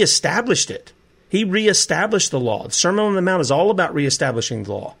established it. He reestablished the law. The Sermon on the Mount is all about reestablishing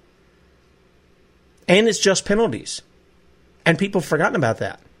the law. And it's just penalties. And people have forgotten about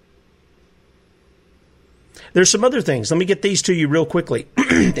that. There's some other things. Let me get these to you real quickly.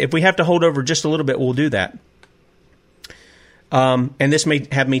 If we have to hold over just a little bit, we'll do that. And this may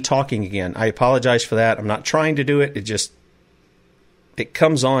have me talking again. I apologize for that. I'm not trying to do it. It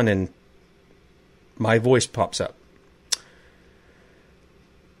comes on and my voice pops up.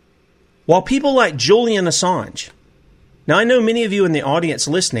 While people like Julian Assange, now I know many of you in the audience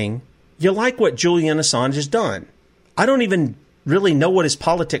listening, you like what Julian Assange has done. I don't even really know what his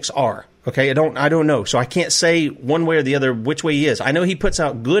politics are. Okay, I don't know. So I can't say one way or the other which way he is. I know he puts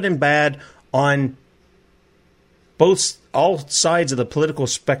out good and bad on all sides of the political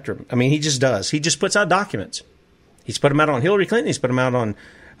spectrum. I mean, he just does. He just puts out documents. He's put them out on Hillary Clinton. He's put them out on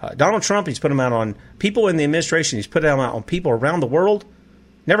Donald Trump. He's put them out on people in the administration. He's put them out on people around the world.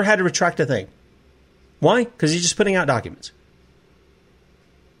 Never had to retract a thing. Why? Because he's just putting out documents.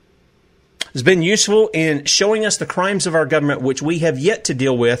 It's been useful in showing us the crimes of our government, which we have yet to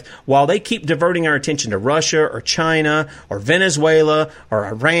deal with, while they keep diverting our attention to Russia or China or Venezuela or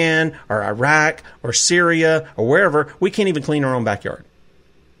Iran or Iraq or Syria or wherever. We can't even clean our own backyard.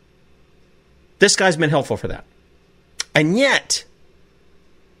 This guy's been helpful for that. And yet,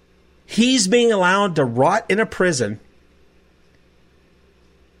 he's being allowed to rot in a prison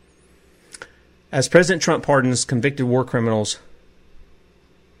as President Trump pardons convicted war criminals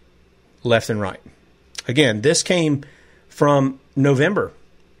left and right. Again, this came from November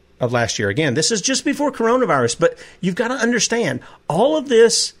of last year. Again, this is just before coronavirus, but you've got to understand, all of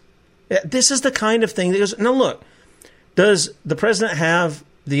this is the kind of thing that goes, now look, does the president have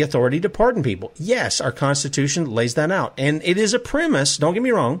the authority to pardon people? Yes, our Constitution lays that out. And it is a premise, don't get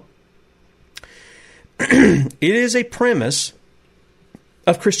me wrong, it is a premise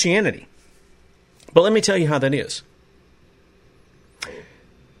of Christianity. But let me tell you how that is.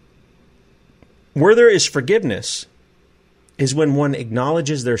 Where there is forgiveness is when one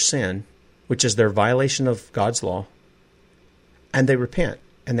acknowledges their sin, which is their violation of God's law, and they repent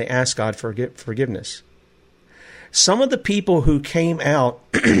and they ask God for forgiveness. Some of the people who came out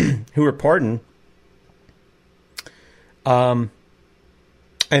who were pardoned and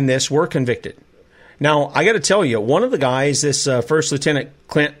this were convicted. Now, I got to tell you, one of the guys, this First Lieutenant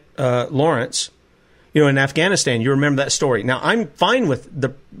Clint Lawrence, in Afghanistan, you remember that story. Now, I'm fine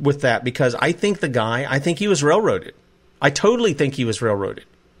with that because I think he was railroaded. I totally think he was railroaded.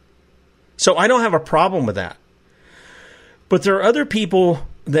 So I don't have a problem with that. But there are other people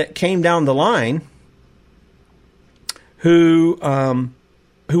that came down the line who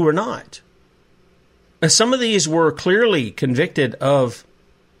were not. And some of these were clearly convicted of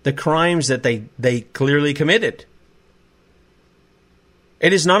the crimes that they clearly committed.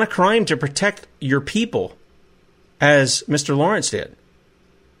 It is not a crime to protect your people, as Mr. Lawrence did,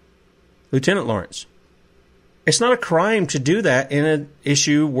 Lieutenant Lawrence. It's not a crime to do that in an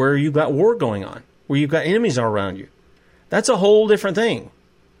issue where you've got war going on, where you've got enemies all around you. That's a whole different thing.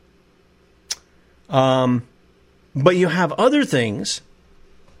 But you have other things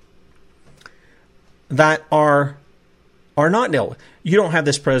that are not dealt with. You don't have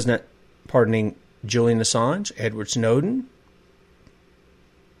this president pardoning Julian Assange, Edward Snowden.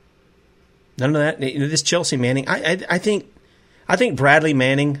 None of that. This Chelsea Manning. I think Bradley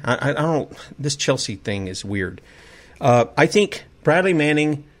Manning. I don't. This Chelsea thing is weird. I think Bradley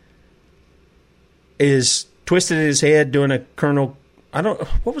Manning is twisted in his head doing a Colonel.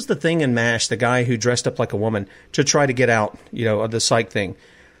 What was the thing in MASH? The guy who dressed up like a woman to try to get out, of the psych thing.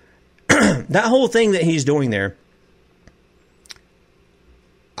 That whole thing that he's doing there,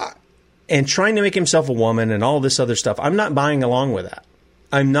 and trying to make himself a woman and all this other stuff. I'm not buying along with that.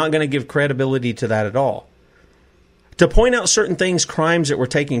 I'm not going to give credibility to that at all. To point out certain things, crimes that were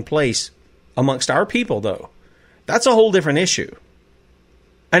taking place amongst our people, though, that's a whole different issue.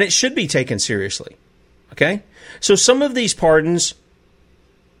 And it should be taken seriously. Okay? So some of these pardons,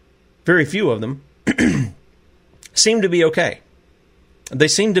 very few of them, seem to be okay. They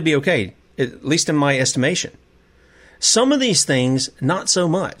seem to be okay, at least in my estimation. Some of these things, not so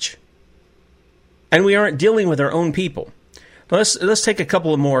much. And we aren't dealing with our own people. Let's take a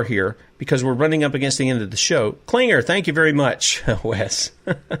couple of more here, because we're running up against the end of the show. Klinger, thank you very much, Wes.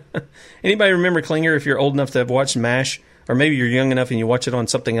 Anybody remember Klinger if you're old enough to have watched MASH? Or maybe you're young enough and you watch it on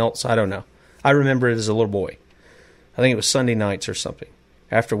something else. I don't know. I remember it as a little boy. I think it was Sunday nights or something.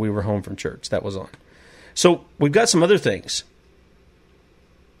 After we were home from church, that was on. So we've got some other things.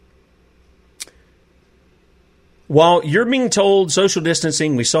 While you're being told social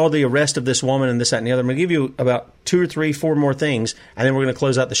distancing, we saw the arrest of this woman and this, that, and the other. I'm going to give you about 2 or 3, 4 more things, and then we're going to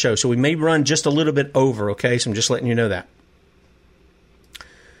close out the show. So we may run just a little bit over, okay? So I'm just letting you know that.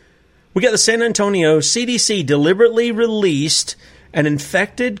 We got the San Antonio CDC deliberately released an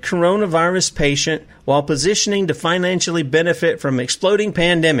infected coronavirus patient while positioning to financially benefit from exploding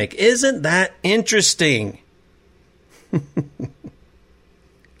pandemic. Isn't that interesting?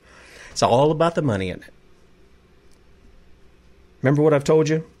 It's all about the money in it. Remember what I've told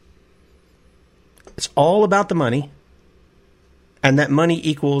you? It's all about the money, and that money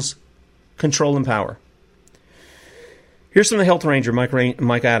equals control and power. Here's from the Health Ranger,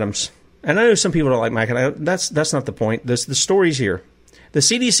 Mike Adams. And I know some people don't like Mike Adams. That's not the point. The story's here. The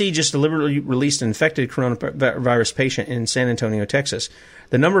CDC just deliberately released an infected coronavirus patient in San Antonio, Texas.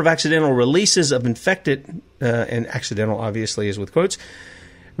 The number of accidental releases of infected, and accidental obviously is with quotes,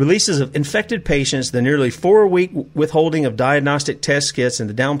 releases of infected patients, the nearly 4-week withholding of diagnostic test kits, and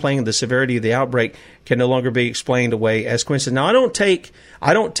the downplaying of the severity of the outbreak can no longer be explained away as coincidence. Now, I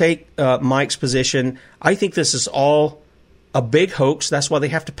don't take Mike's position. I think this is all a big hoax. That's why they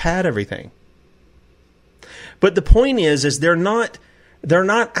have to pad everything. But the point is they're not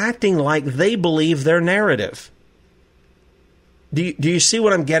acting like they believe their narrative. Do you see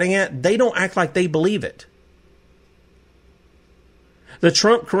what I'm getting at? They don't act like they believe it. The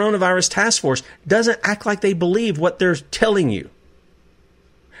Trump Coronavirus Task Force doesn't act like they believe what they're telling you.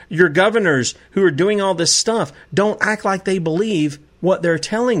 Your governors who are doing all this stuff don't act like they believe what they're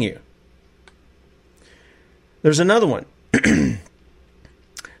telling you. There's another one.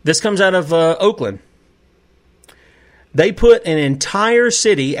 This comes out of Oakland. They put an entire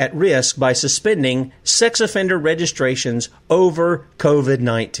city at risk by suspending sex offender registrations over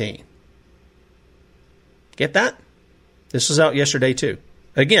COVID-19. Get that? This was out yesterday, too.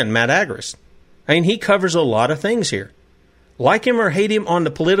 Again, Matt Agris. I mean, he covers a lot of things here. Like him or hate him on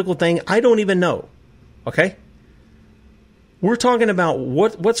the political thing, I don't even know. Okay? We're talking about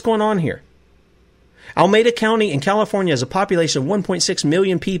what's going on here. Alameda County in California has a population of 1.6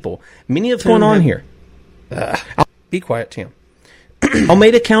 million people. Many of whom going on here. Be quiet, Tim.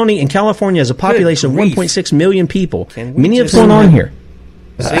 Alameda County in California has a population of 1.6 million people. Many of whom going on here.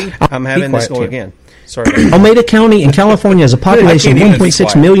 See, I'm having this go again. Sorry. Alameda County in California has a population of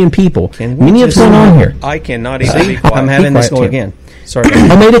 1.6 million people. Many of whom on here. I cannot even be quiet. I'm having this go again. Sorry.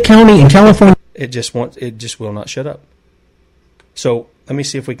 Alameda County in California. It just will not shut up. So let me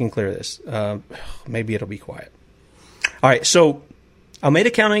see if we can clear this. Maybe it'll be quiet. All right. So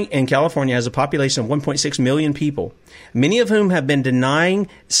Alameda County in California has a population of 1.6 million people, many of whom have been denying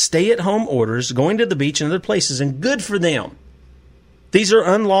stay-at-home orders, going to the beach and other places, and good for them. These are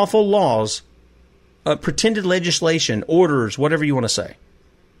unlawful laws. Pretended legislation, orders, whatever you want to say.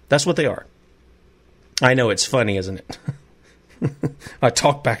 That's what they are. I know it's funny, isn't it? I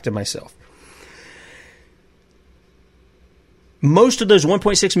talk back to myself. Most of those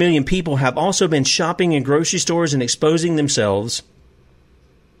 1.6 million people have also been shopping in grocery stores and exposing themselves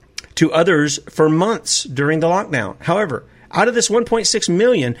to others for months during the lockdown. However, out of this 1.6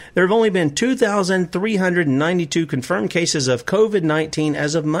 million, there have only been 2,392 confirmed cases of COVID-19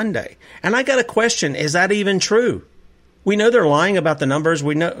 as of Monday. And I got a question, is that even true? We know they're lying about the numbers.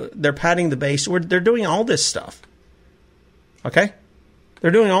 We know they're padding the base. They're doing all this stuff. Okay? They're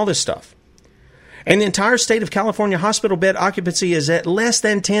doing all this stuff. And the entire state of California hospital bed occupancy is at less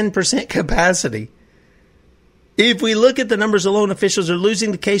than 10% capacity. If we look at the numbers alone, officials are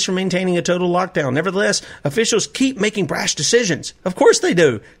losing the case for maintaining a total lockdown. Nevertheless, officials keep making brash decisions. Of course they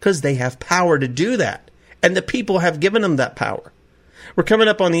do, because they have power to do that. And the people have given them that power. We're coming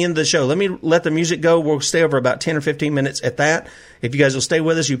up on the end of the show. Let me let the music go. We'll stay over about 10 or 15 minutes at that. If you guys will stay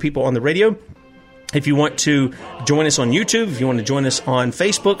with us, you people on the radio. If you want to join us on YouTube, if you want to join us on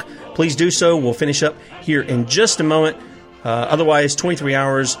Facebook, please do so. We'll finish up here in just a moment. Otherwise, 23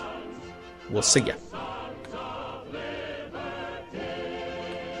 hours. We'll see you.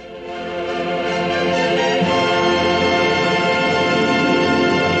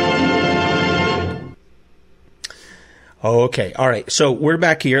 Okay. All right. So we're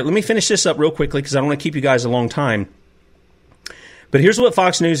back here. Let me finish this up real quickly because I don't want to keep you guys a long time. But here's what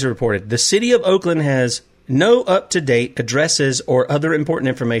Fox News reported. The city of Oakland has no up-to-date addresses or other important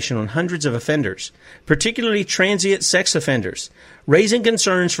information on hundreds of offenders, particularly transient sex offenders, raising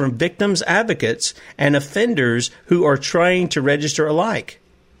concerns from victims' advocates and offenders who are trying to register alike.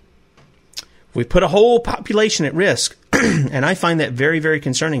 We put a whole population at risk, and I find that very, very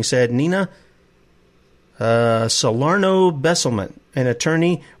concerning, said Nina Salerno-Besselman, an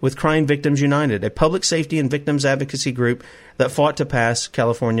attorney with Crime Victims United, a public safety and victims advocacy group that fought to pass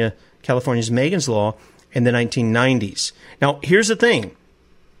California's Megan's Law in the 1990s. Now, here's the thing.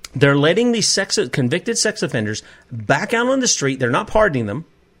 They're letting these convicted sex offenders back out on the street. They're not pardoning them.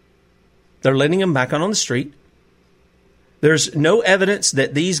 They're letting them back out on the street. There's no evidence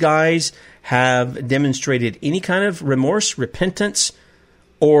that these guys have demonstrated any kind of remorse, repentance,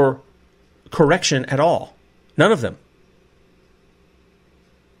 or correction at all. None of them.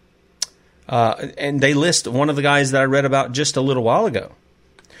 And they list one of the guys that I read about just a little while ago.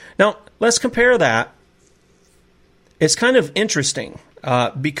 Now, let's compare that. It's kind of interesting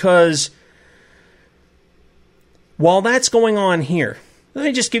because while that's going on here, let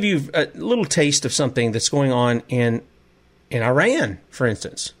me just give you a little taste of something that's going on in Iran, for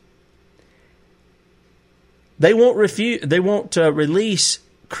instance. They won't release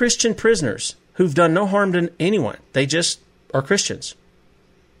Christian prisoners who've done no harm to anyone. They just are Christians.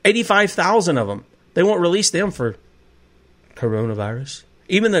 85,000 of them. They won't release them for coronavirus.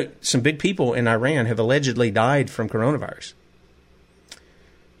 Even though some big people in Iran have allegedly died from coronavirus.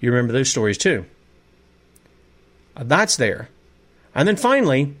 You remember those stories too. That's there. And then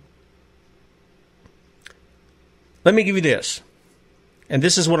finally, let me give you this. And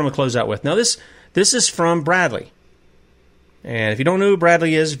this is what I'm going to close out with. Now this is from Bradley. And if you don't know who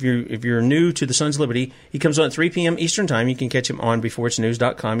Bradley is, if you're new to the Sons of Liberty, he comes on at 3 p.m. Eastern Time. You can catch him on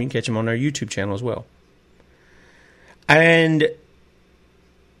beforeitsnews.com. You can catch him on our YouTube channel as well. And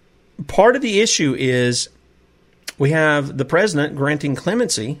part of the issue is we have the president granting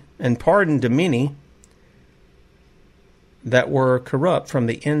clemency and pardon to many that were corrupt from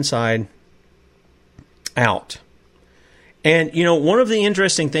the inside out. And, you know, one of the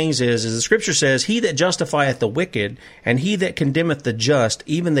interesting things is the scripture says, he that justifieth the wicked and he that condemneth the just,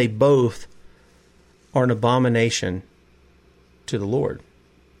 even they both are an abomination to the Lord.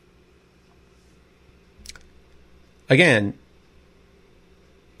 Again,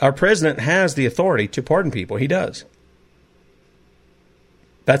 our president has the authority to pardon people. He does.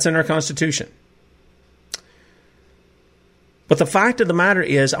 That's in our Constitution. But the fact of the matter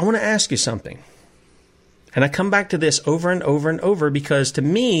is, I want to ask you something. And I come back to this over and over and over because to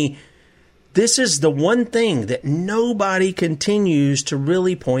me, this is the one thing that nobody continues to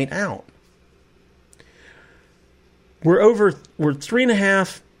really point out. We're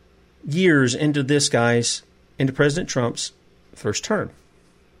 3.5 years into into President Trump's first term.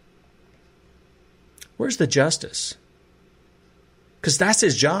 Where's the justice? Because that's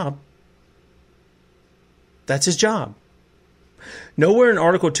his job. That's his job. Nowhere in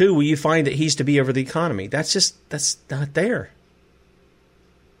Article 2 will you find that he's to be over the economy. That's not there.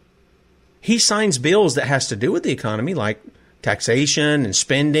 He signs bills that has to do with the economy, like taxation and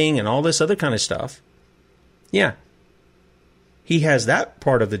spending and all this other kind of stuff. Yeah. He has that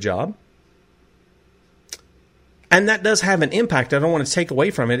part of the job. And that does have an impact. I don't want to take away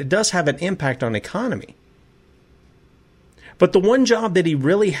from it. It does have an impact on the economy. But the one job that he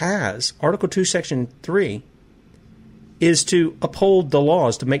really has, Article 2, Section 3, is to uphold the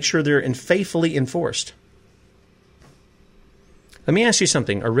laws, to make sure they're faithfully enforced. Let me ask you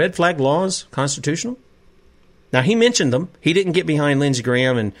something. Are red flag laws constitutional? Now, he mentioned them. He didn't get behind Lindsey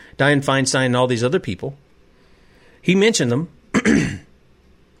Graham and Dianne Feinstein and all these other people. He mentioned them.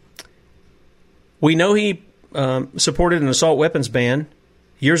 We know he supported an assault weapons ban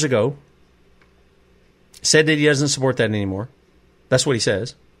years ago. Said that he doesn't support that anymore. That's what he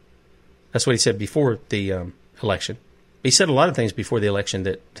says. That's what he said before the election. He said a lot of things before the election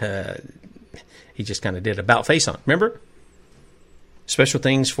that he just kind of did about face on. Remember? Special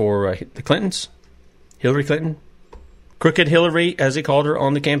things for the Clintons, Hillary Clinton, crooked Hillary, as he called her,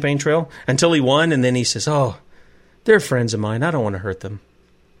 on the campaign trail, until he won, and then he says, oh, they're friends of mine. I don't want to hurt them.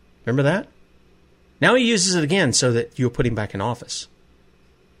 Remember that? Now he uses it again so that you'll put him back in office.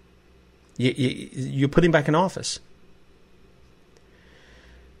 You put him back in office.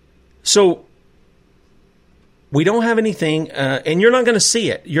 So we don't have anything, and you're not going to see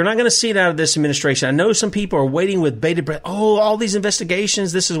it. You're not going to see it out of this administration. I know some people are waiting with bated breath. Oh, all these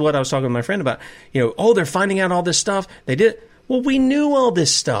investigations. This is what I was talking to my friend about. They're finding out all this stuff. They did. Well, we knew all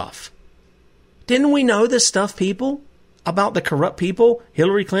this stuff. Didn't we know this stuff, people? about the corrupt people,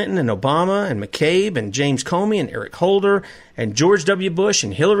 Hillary Clinton and Obama and McCabe and James Comey and Eric Holder and George W. Bush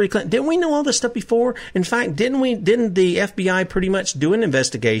and Hillary Clinton? Didn't we know all this stuff before? In fact, didn't the FBI pretty much do an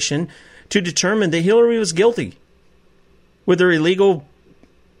investigation to determine that Hillary was guilty with her illegal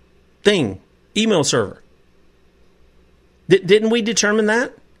email server? Didn't we determine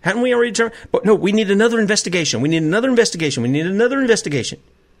that? Hadn't we already determined? But no, we need another investigation. We need another investigation. We need another investigation.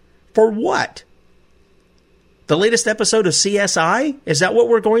 For what? The latest episode of CSI? Is that what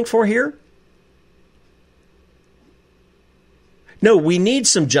we're going for here? No, we need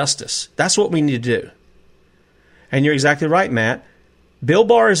some justice. That's what we need to do. And you're exactly right, Matt. Bill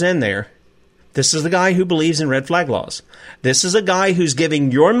Barr is in there. This is the guy who believes in red flag laws. This is a guy who's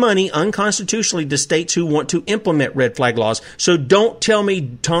giving your money unconstitutionally to states who want to implement red flag laws. So don't tell me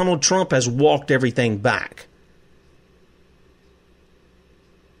Donald Trump has walked everything back.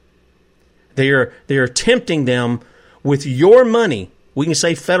 They are tempting them with your money. We can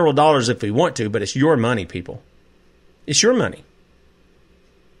say federal dollars if we want to, but it's your money, people. It's your money.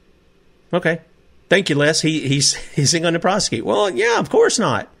 Okay. Thank you, Les. He's going to prosecute. Well, yeah, of course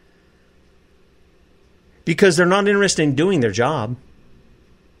not. Because they're not interested in doing their job.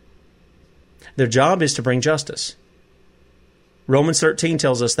 Their job is to bring justice. Romans 13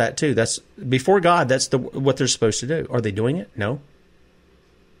 tells us that too. That's before God, that's what they're supposed to do. Are they doing it? No.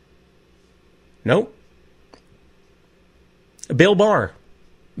 Nope. Bill Barr,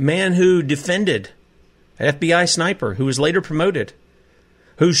 man who defended an FBI sniper who was later promoted,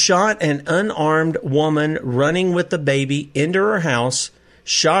 who shot an unarmed woman running with the baby into her house,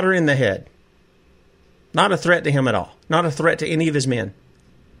 shot her in the head. Not a threat to him at all. Not a threat to any of his men.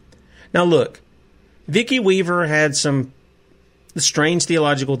 Now look, Vicki Weaver had some strange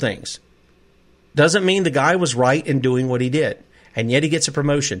theological things. Doesn't mean the guy was right in doing what he did. And yet he gets a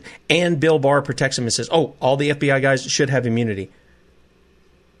promotion. And Bill Barr protects him and says, oh, all the FBI guys should have immunity.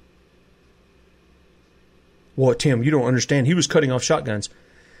 Well, Tim, you don't understand. He was cutting off shotguns.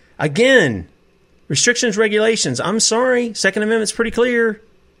 Again, restrictions, regulations. I'm sorry. Second Amendment's pretty clear.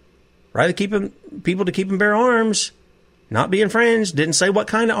 Right to keep people to keep and bear arms. Not be infringed. Didn't say what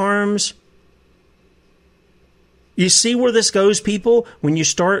kind of arms. You see where this goes, people, when you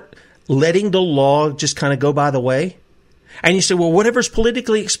start letting the law just kind of go by the way? And you say, well, whatever's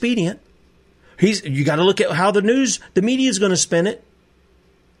politically expedient. You got to look at how the media is going to spin it.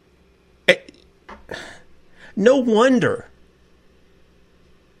 No wonder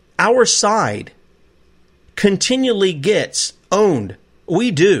our side continually gets owned.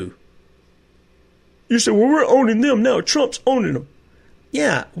 We do. You say, well, we're owning them now. Trump's owning them.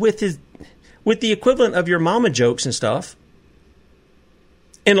 Yeah, with the equivalent of your mama jokes and stuff.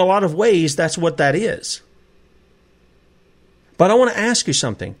 In a lot of ways, that's what that is. But I want to ask you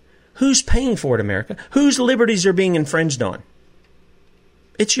something. Who's paying for it, America? Whose liberties are being infringed on?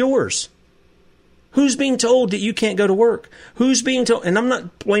 It's yours. Who's being told that you can't go to work? Who's being told, and I'm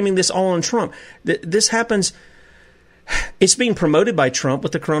not blaming this all on Trump. This happens, it's being promoted by Trump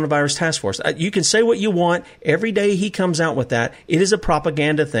with the coronavirus task force. You can say what you want. Every day he comes out with that. It is a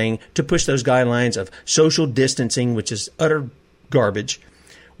propaganda thing to push those guidelines of social distancing, which is utter garbage,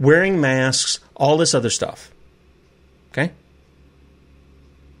 wearing masks, all this other stuff. Okay?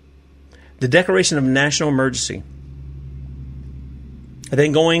 The declaration of national emergency. And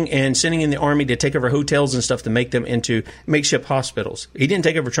then going and sending in the army to take over hotels and stuff to make them into makeshift hospitals. He didn't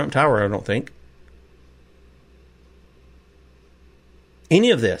take over Trump Tower, I don't think.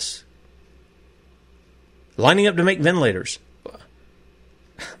 Any of this. Lining up to make ventilators.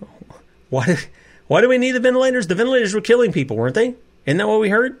 Why do we need the ventilators? The ventilators were killing people, weren't they? Isn't that what we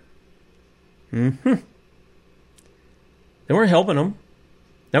heard? Mm-hmm. They weren't helping them.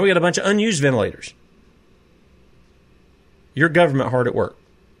 Now we got a bunch of unused ventilators. Your government hard at work.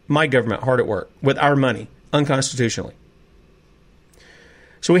 My government hard at work with our money, unconstitutionally.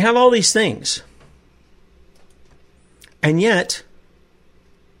 So we have all these things. And yet,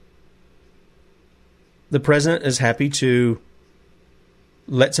 the president is happy to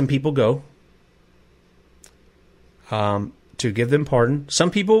let some people go, to give them pardon.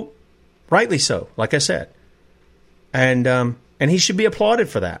 Some people, rightly so, like I said. And he should be applauded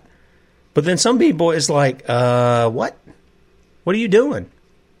for that. But then some people is like, what? What are you doing?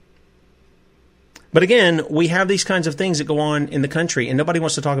 But again, we have these kinds of things that go on in the country, and nobody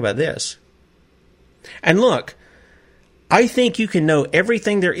wants to talk about this. And look, I think you can know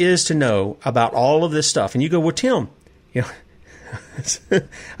everything there is to know about all of this stuff. And you go, well, Tim, you know,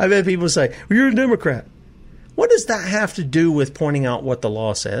 I've had people say, well, you're a Democrat. What does that have to do with pointing out what the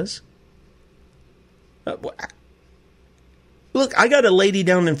law says? Look, I got a lady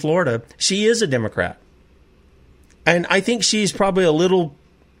down in Florida. She is a Democrat. And I think she's probably a little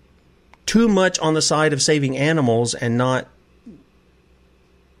too much on the side of saving animals and not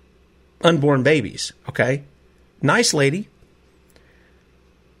unborn babies, okay? Nice lady.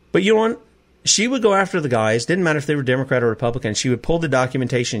 But you know what? She would go after the guys. Didn't matter if they were Democrat or Republican. She would pull the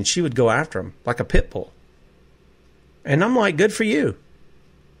documentation. She would go after them like a pit bull. And I'm like, good for you.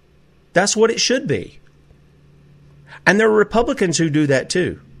 That's what it should be. And there are Republicans who do that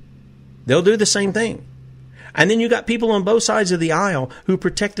too. They'll do the same thing. And then you got people on both sides of the aisle who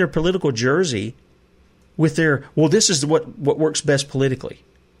protect their political jersey with their, well, this is what works best politically.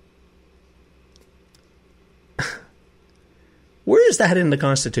 Where is that in the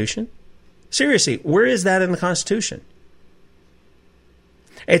Constitution? Seriously, where is that in the Constitution?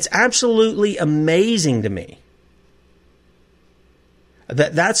 It's absolutely amazing to me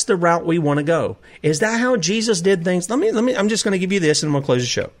that that's the route we want to go. Is that how Jesus did things? Let me. I'm just going to give you this and I'm going to close the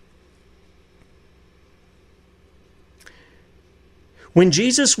show. When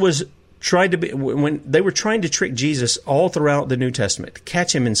Jesus was when they were trying to trick Jesus all throughout the New Testament, to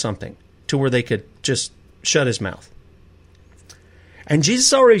catch him in something to where they could just shut his mouth. And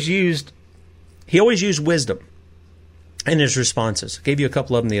Jesus always used wisdom in his responses. I gave you a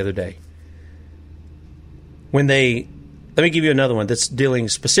couple of them the other day. Let me give you another one that's dealing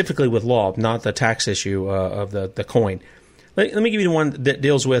specifically with law, not the tax issue of the coin. Let me give you the one that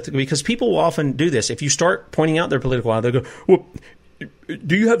deals with, because people will often do this. If you start pointing out their political aisle, they'll go, well,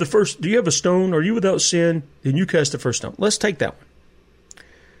 do you have a stone? Are you without sin? Then you cast the first stone. Let's take that one.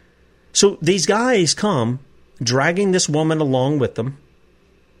 So these guys come dragging this woman along with them.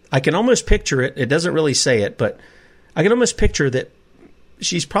 I can almost picture it. It doesn't really say it, but I can almost picture that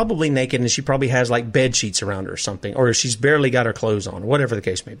she's probably naked and she probably has like bed sheets around her or something, or she's barely got her clothes on, whatever the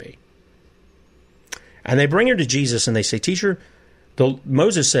case may be. And they bring her to Jesus and they say, Teacher,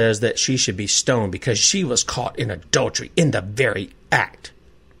 Moses says that she should be stoned because she was caught in adultery in the very act.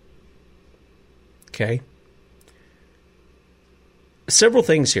 Okay? Several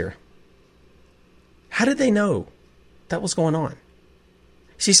things here. How did they know that was going on?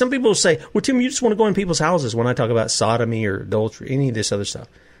 See, some people will say, well, Tim, you just want to go in people's houses when I talk about sodomy or adultery, any of this other stuff.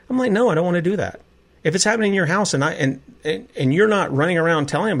 I'm like, no, I don't want to do that. If it's happening in your house and you're not running around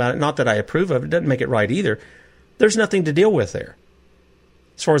telling about it, not that I approve of it, doesn't make it right either, there's nothing to deal with there,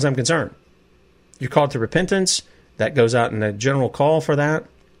 as far as I'm concerned. You're called to repentance. That goes out in a general call for that.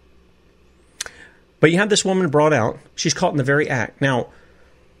 But you have this woman brought out. She's caught in the very act. Now,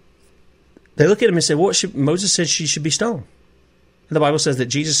 they look at him and say, well, Moses said she should be stoned. And the Bible says that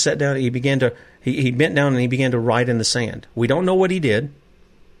Jesus sat down and he bent down and he began to write in the sand. We don't know what he did.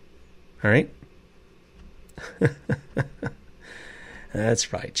 All right?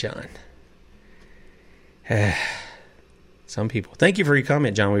 That's right, John. Some people. Thank you for your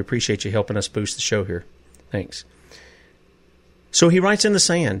comment, John. We appreciate you helping us boost the show here. Thanks. So he writes in the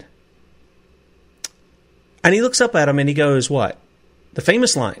sand. And he looks up at him and he goes, what? The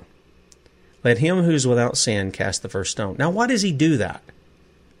famous line. Let him who's without sin cast the first stone. Now, why does he do that?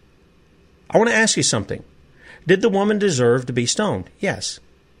 I want to ask you something. Did the woman deserve to be stoned? Yes.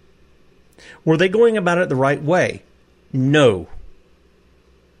 Were they going about it the right way? No.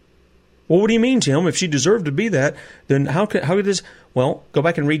 Well, what do you mean, Tim? If she deserved to be that, then how could this? Well, go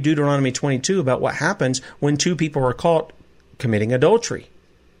back and read Deuteronomy 22 about what happens when two people are caught committing adultery.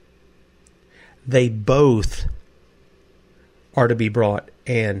 They both are to be brought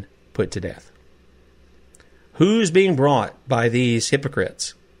and put to death. Who's being brought by these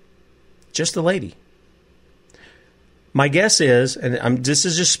hypocrites? Just the lady. My guess is, and this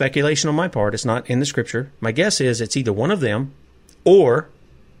is just speculation on my part, it's not in the scripture. My guess is it's either one of them, or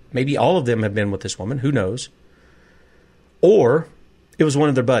maybe all of them have been with this woman, who knows, or it was one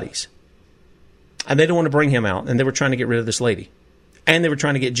of their buddies. And they don't want to bring him out, and they were trying to get rid of this lady. And they were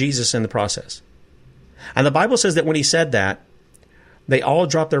trying to get Jesus in the process. And the Bible says that when he said that, they all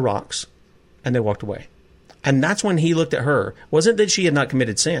dropped their rocks, and they walked away. And that's when he looked at her. It wasn't that she had not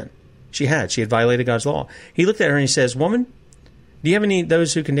committed sin. She had violated God's law. He looked at her and he says, woman, do you have any of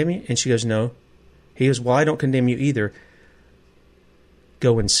those who condemn you? And she goes, no. He goes, well, I don't condemn you either.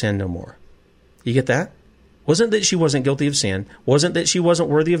 Go and sin no more. You get that? Wasn't that she wasn't guilty of sin. Wasn't that she wasn't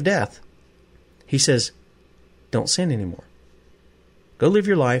worthy of death. He says, don't sin anymore. Go live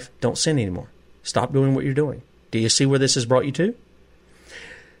your life. Don't sin anymore. Stop doing what you're doing. Do you see where this has brought you to?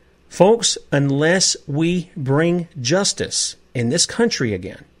 Folks, unless we bring justice in this country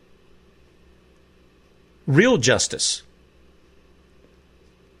again, real justice,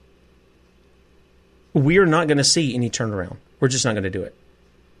 we are not going to see any turnaround. We're just not going to do it.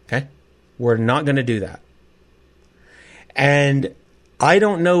 Okay? We're not going to do that. And I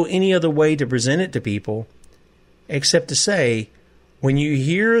don't know any other way to present it to people except to say, when you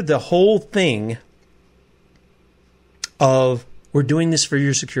hear the whole thing of, we're doing this for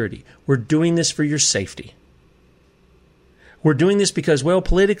your security, we're doing this for your safety, we're doing this because, well,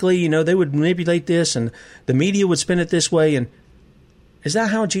 politically, they would manipulate this and the media would spin it this way. And is that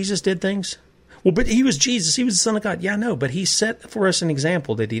how Jesus did things? Well, but he was Jesus. He was the Son of God. Yeah, I know, but he set for us an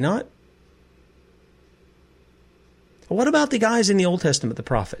example, did he not? What about the guys in the Old Testament, the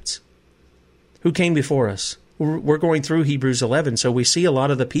prophets, who came before us? We're going through Hebrews 11, so we see a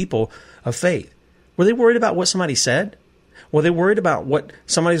lot of the people of faith. Were they worried about what somebody said? Were they worried about what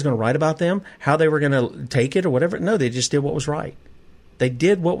somebody's going to write about them, how they were going to take it or whatever? No, they just did what was right. They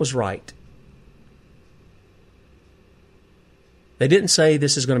did what was right. They didn't say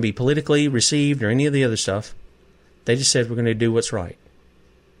this is going to be politically received or any of the other stuff. They just said we're going to do what's right.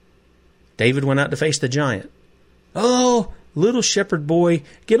 David went out to face the giant. Oh, little shepherd boy,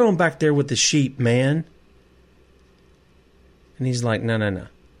 get on back there with the sheep, man. And he's like, no.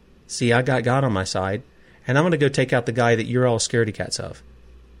 See, I got God on my side, and I'm going to go take out the guy that you're all scaredy cats of,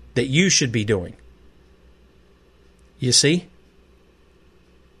 that you should be doing. You see?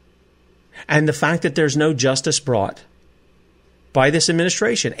 And the fact that there's no justice brought by this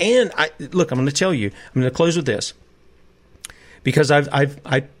administration. And look, I'm going to tell you, I'm going to close with this, because I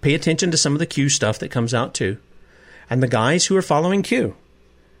pay attention to some of the Q stuff that comes out too. And the guys who are following Q,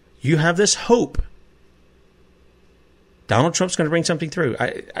 you have this hope Donald Trump's going to bring something through.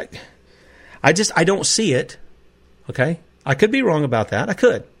 I don't see it. Okay, I could be wrong about that. I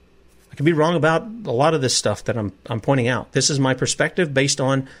could be wrong about a lot of this stuff that I'm pointing out. This is my perspective based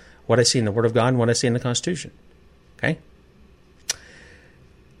on what I see in the Word of God and what I see in the Constitution. Okay,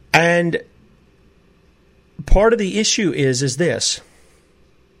 and part of the issue is this: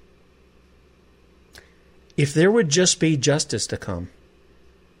 if there would just be justice to come,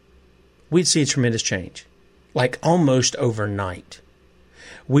 we'd see a tremendous change. Like almost overnight.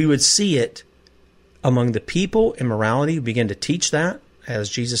 We would see it among the people in morality. We begin to teach that, as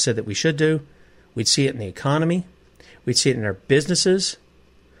Jesus said that we should do. We'd see it in the economy. We'd see it in our businesses.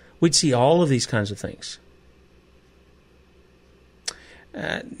 We'd see all of these kinds of things.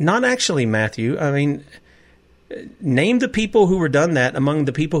 Not actually, Matthew. I mean, name the people who were done that among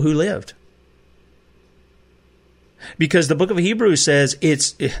the people who lived. Because the book of Hebrews says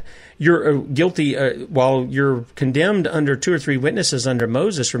you're guilty while you're condemned under 2 or 3 witnesses under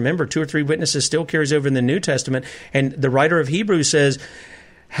Moses. Remember, 2 or 3 witnesses still carries over in the New Testament. And the writer of Hebrews says,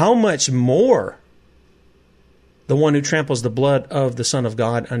 how much more the one who tramples the blood of the Son of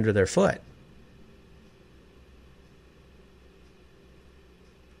God under their foot?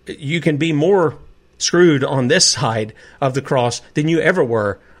 You can be more screwed on this side of the cross than you ever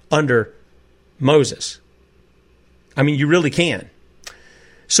were under Moses. I mean, you really can.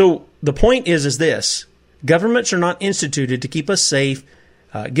 So the point is this: governments are not instituted to keep us safe,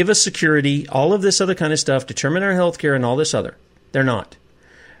 give us security, all of this other kind of stuff, determine our health care and all this other. They're not.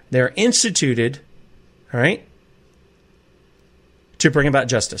 They're instituted, all right, to bring about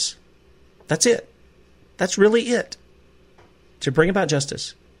justice. That's it. That's really it. To bring about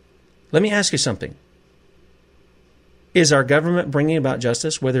justice. Let me ask you something. Is our government bringing about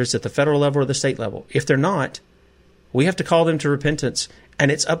justice, whether it's at the federal level or the state level? If they're not, we have to call them to repentance, and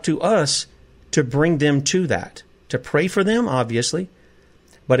it's up to us to bring them to that, to pray for them, obviously.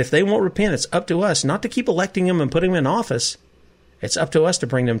 But if they won't repent, it's up to us not to keep electing them and putting them in office. It's up to us to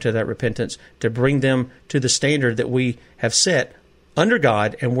bring them to that repentance, to bring them to the standard that we have set under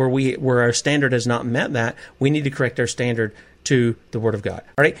God, and where our standard has not met that, we need to correct our standard to the Word of God.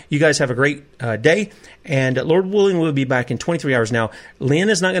 All right, you guys have a great day, and Lord willing, we'll be back in 23 hours. Now, Lynn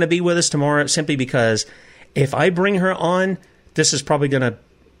is not going to be with us tomorrow simply because if I bring her on, this is probably going to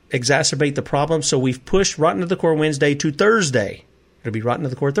exacerbate the problem. So we've pushed Rotten to the Core Wednesday to Thursday. It'll be Rotten to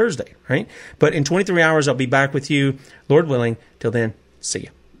the Core Thursday, right? But in 23 hours, I'll be back with you, Lord willing. Till then, see you.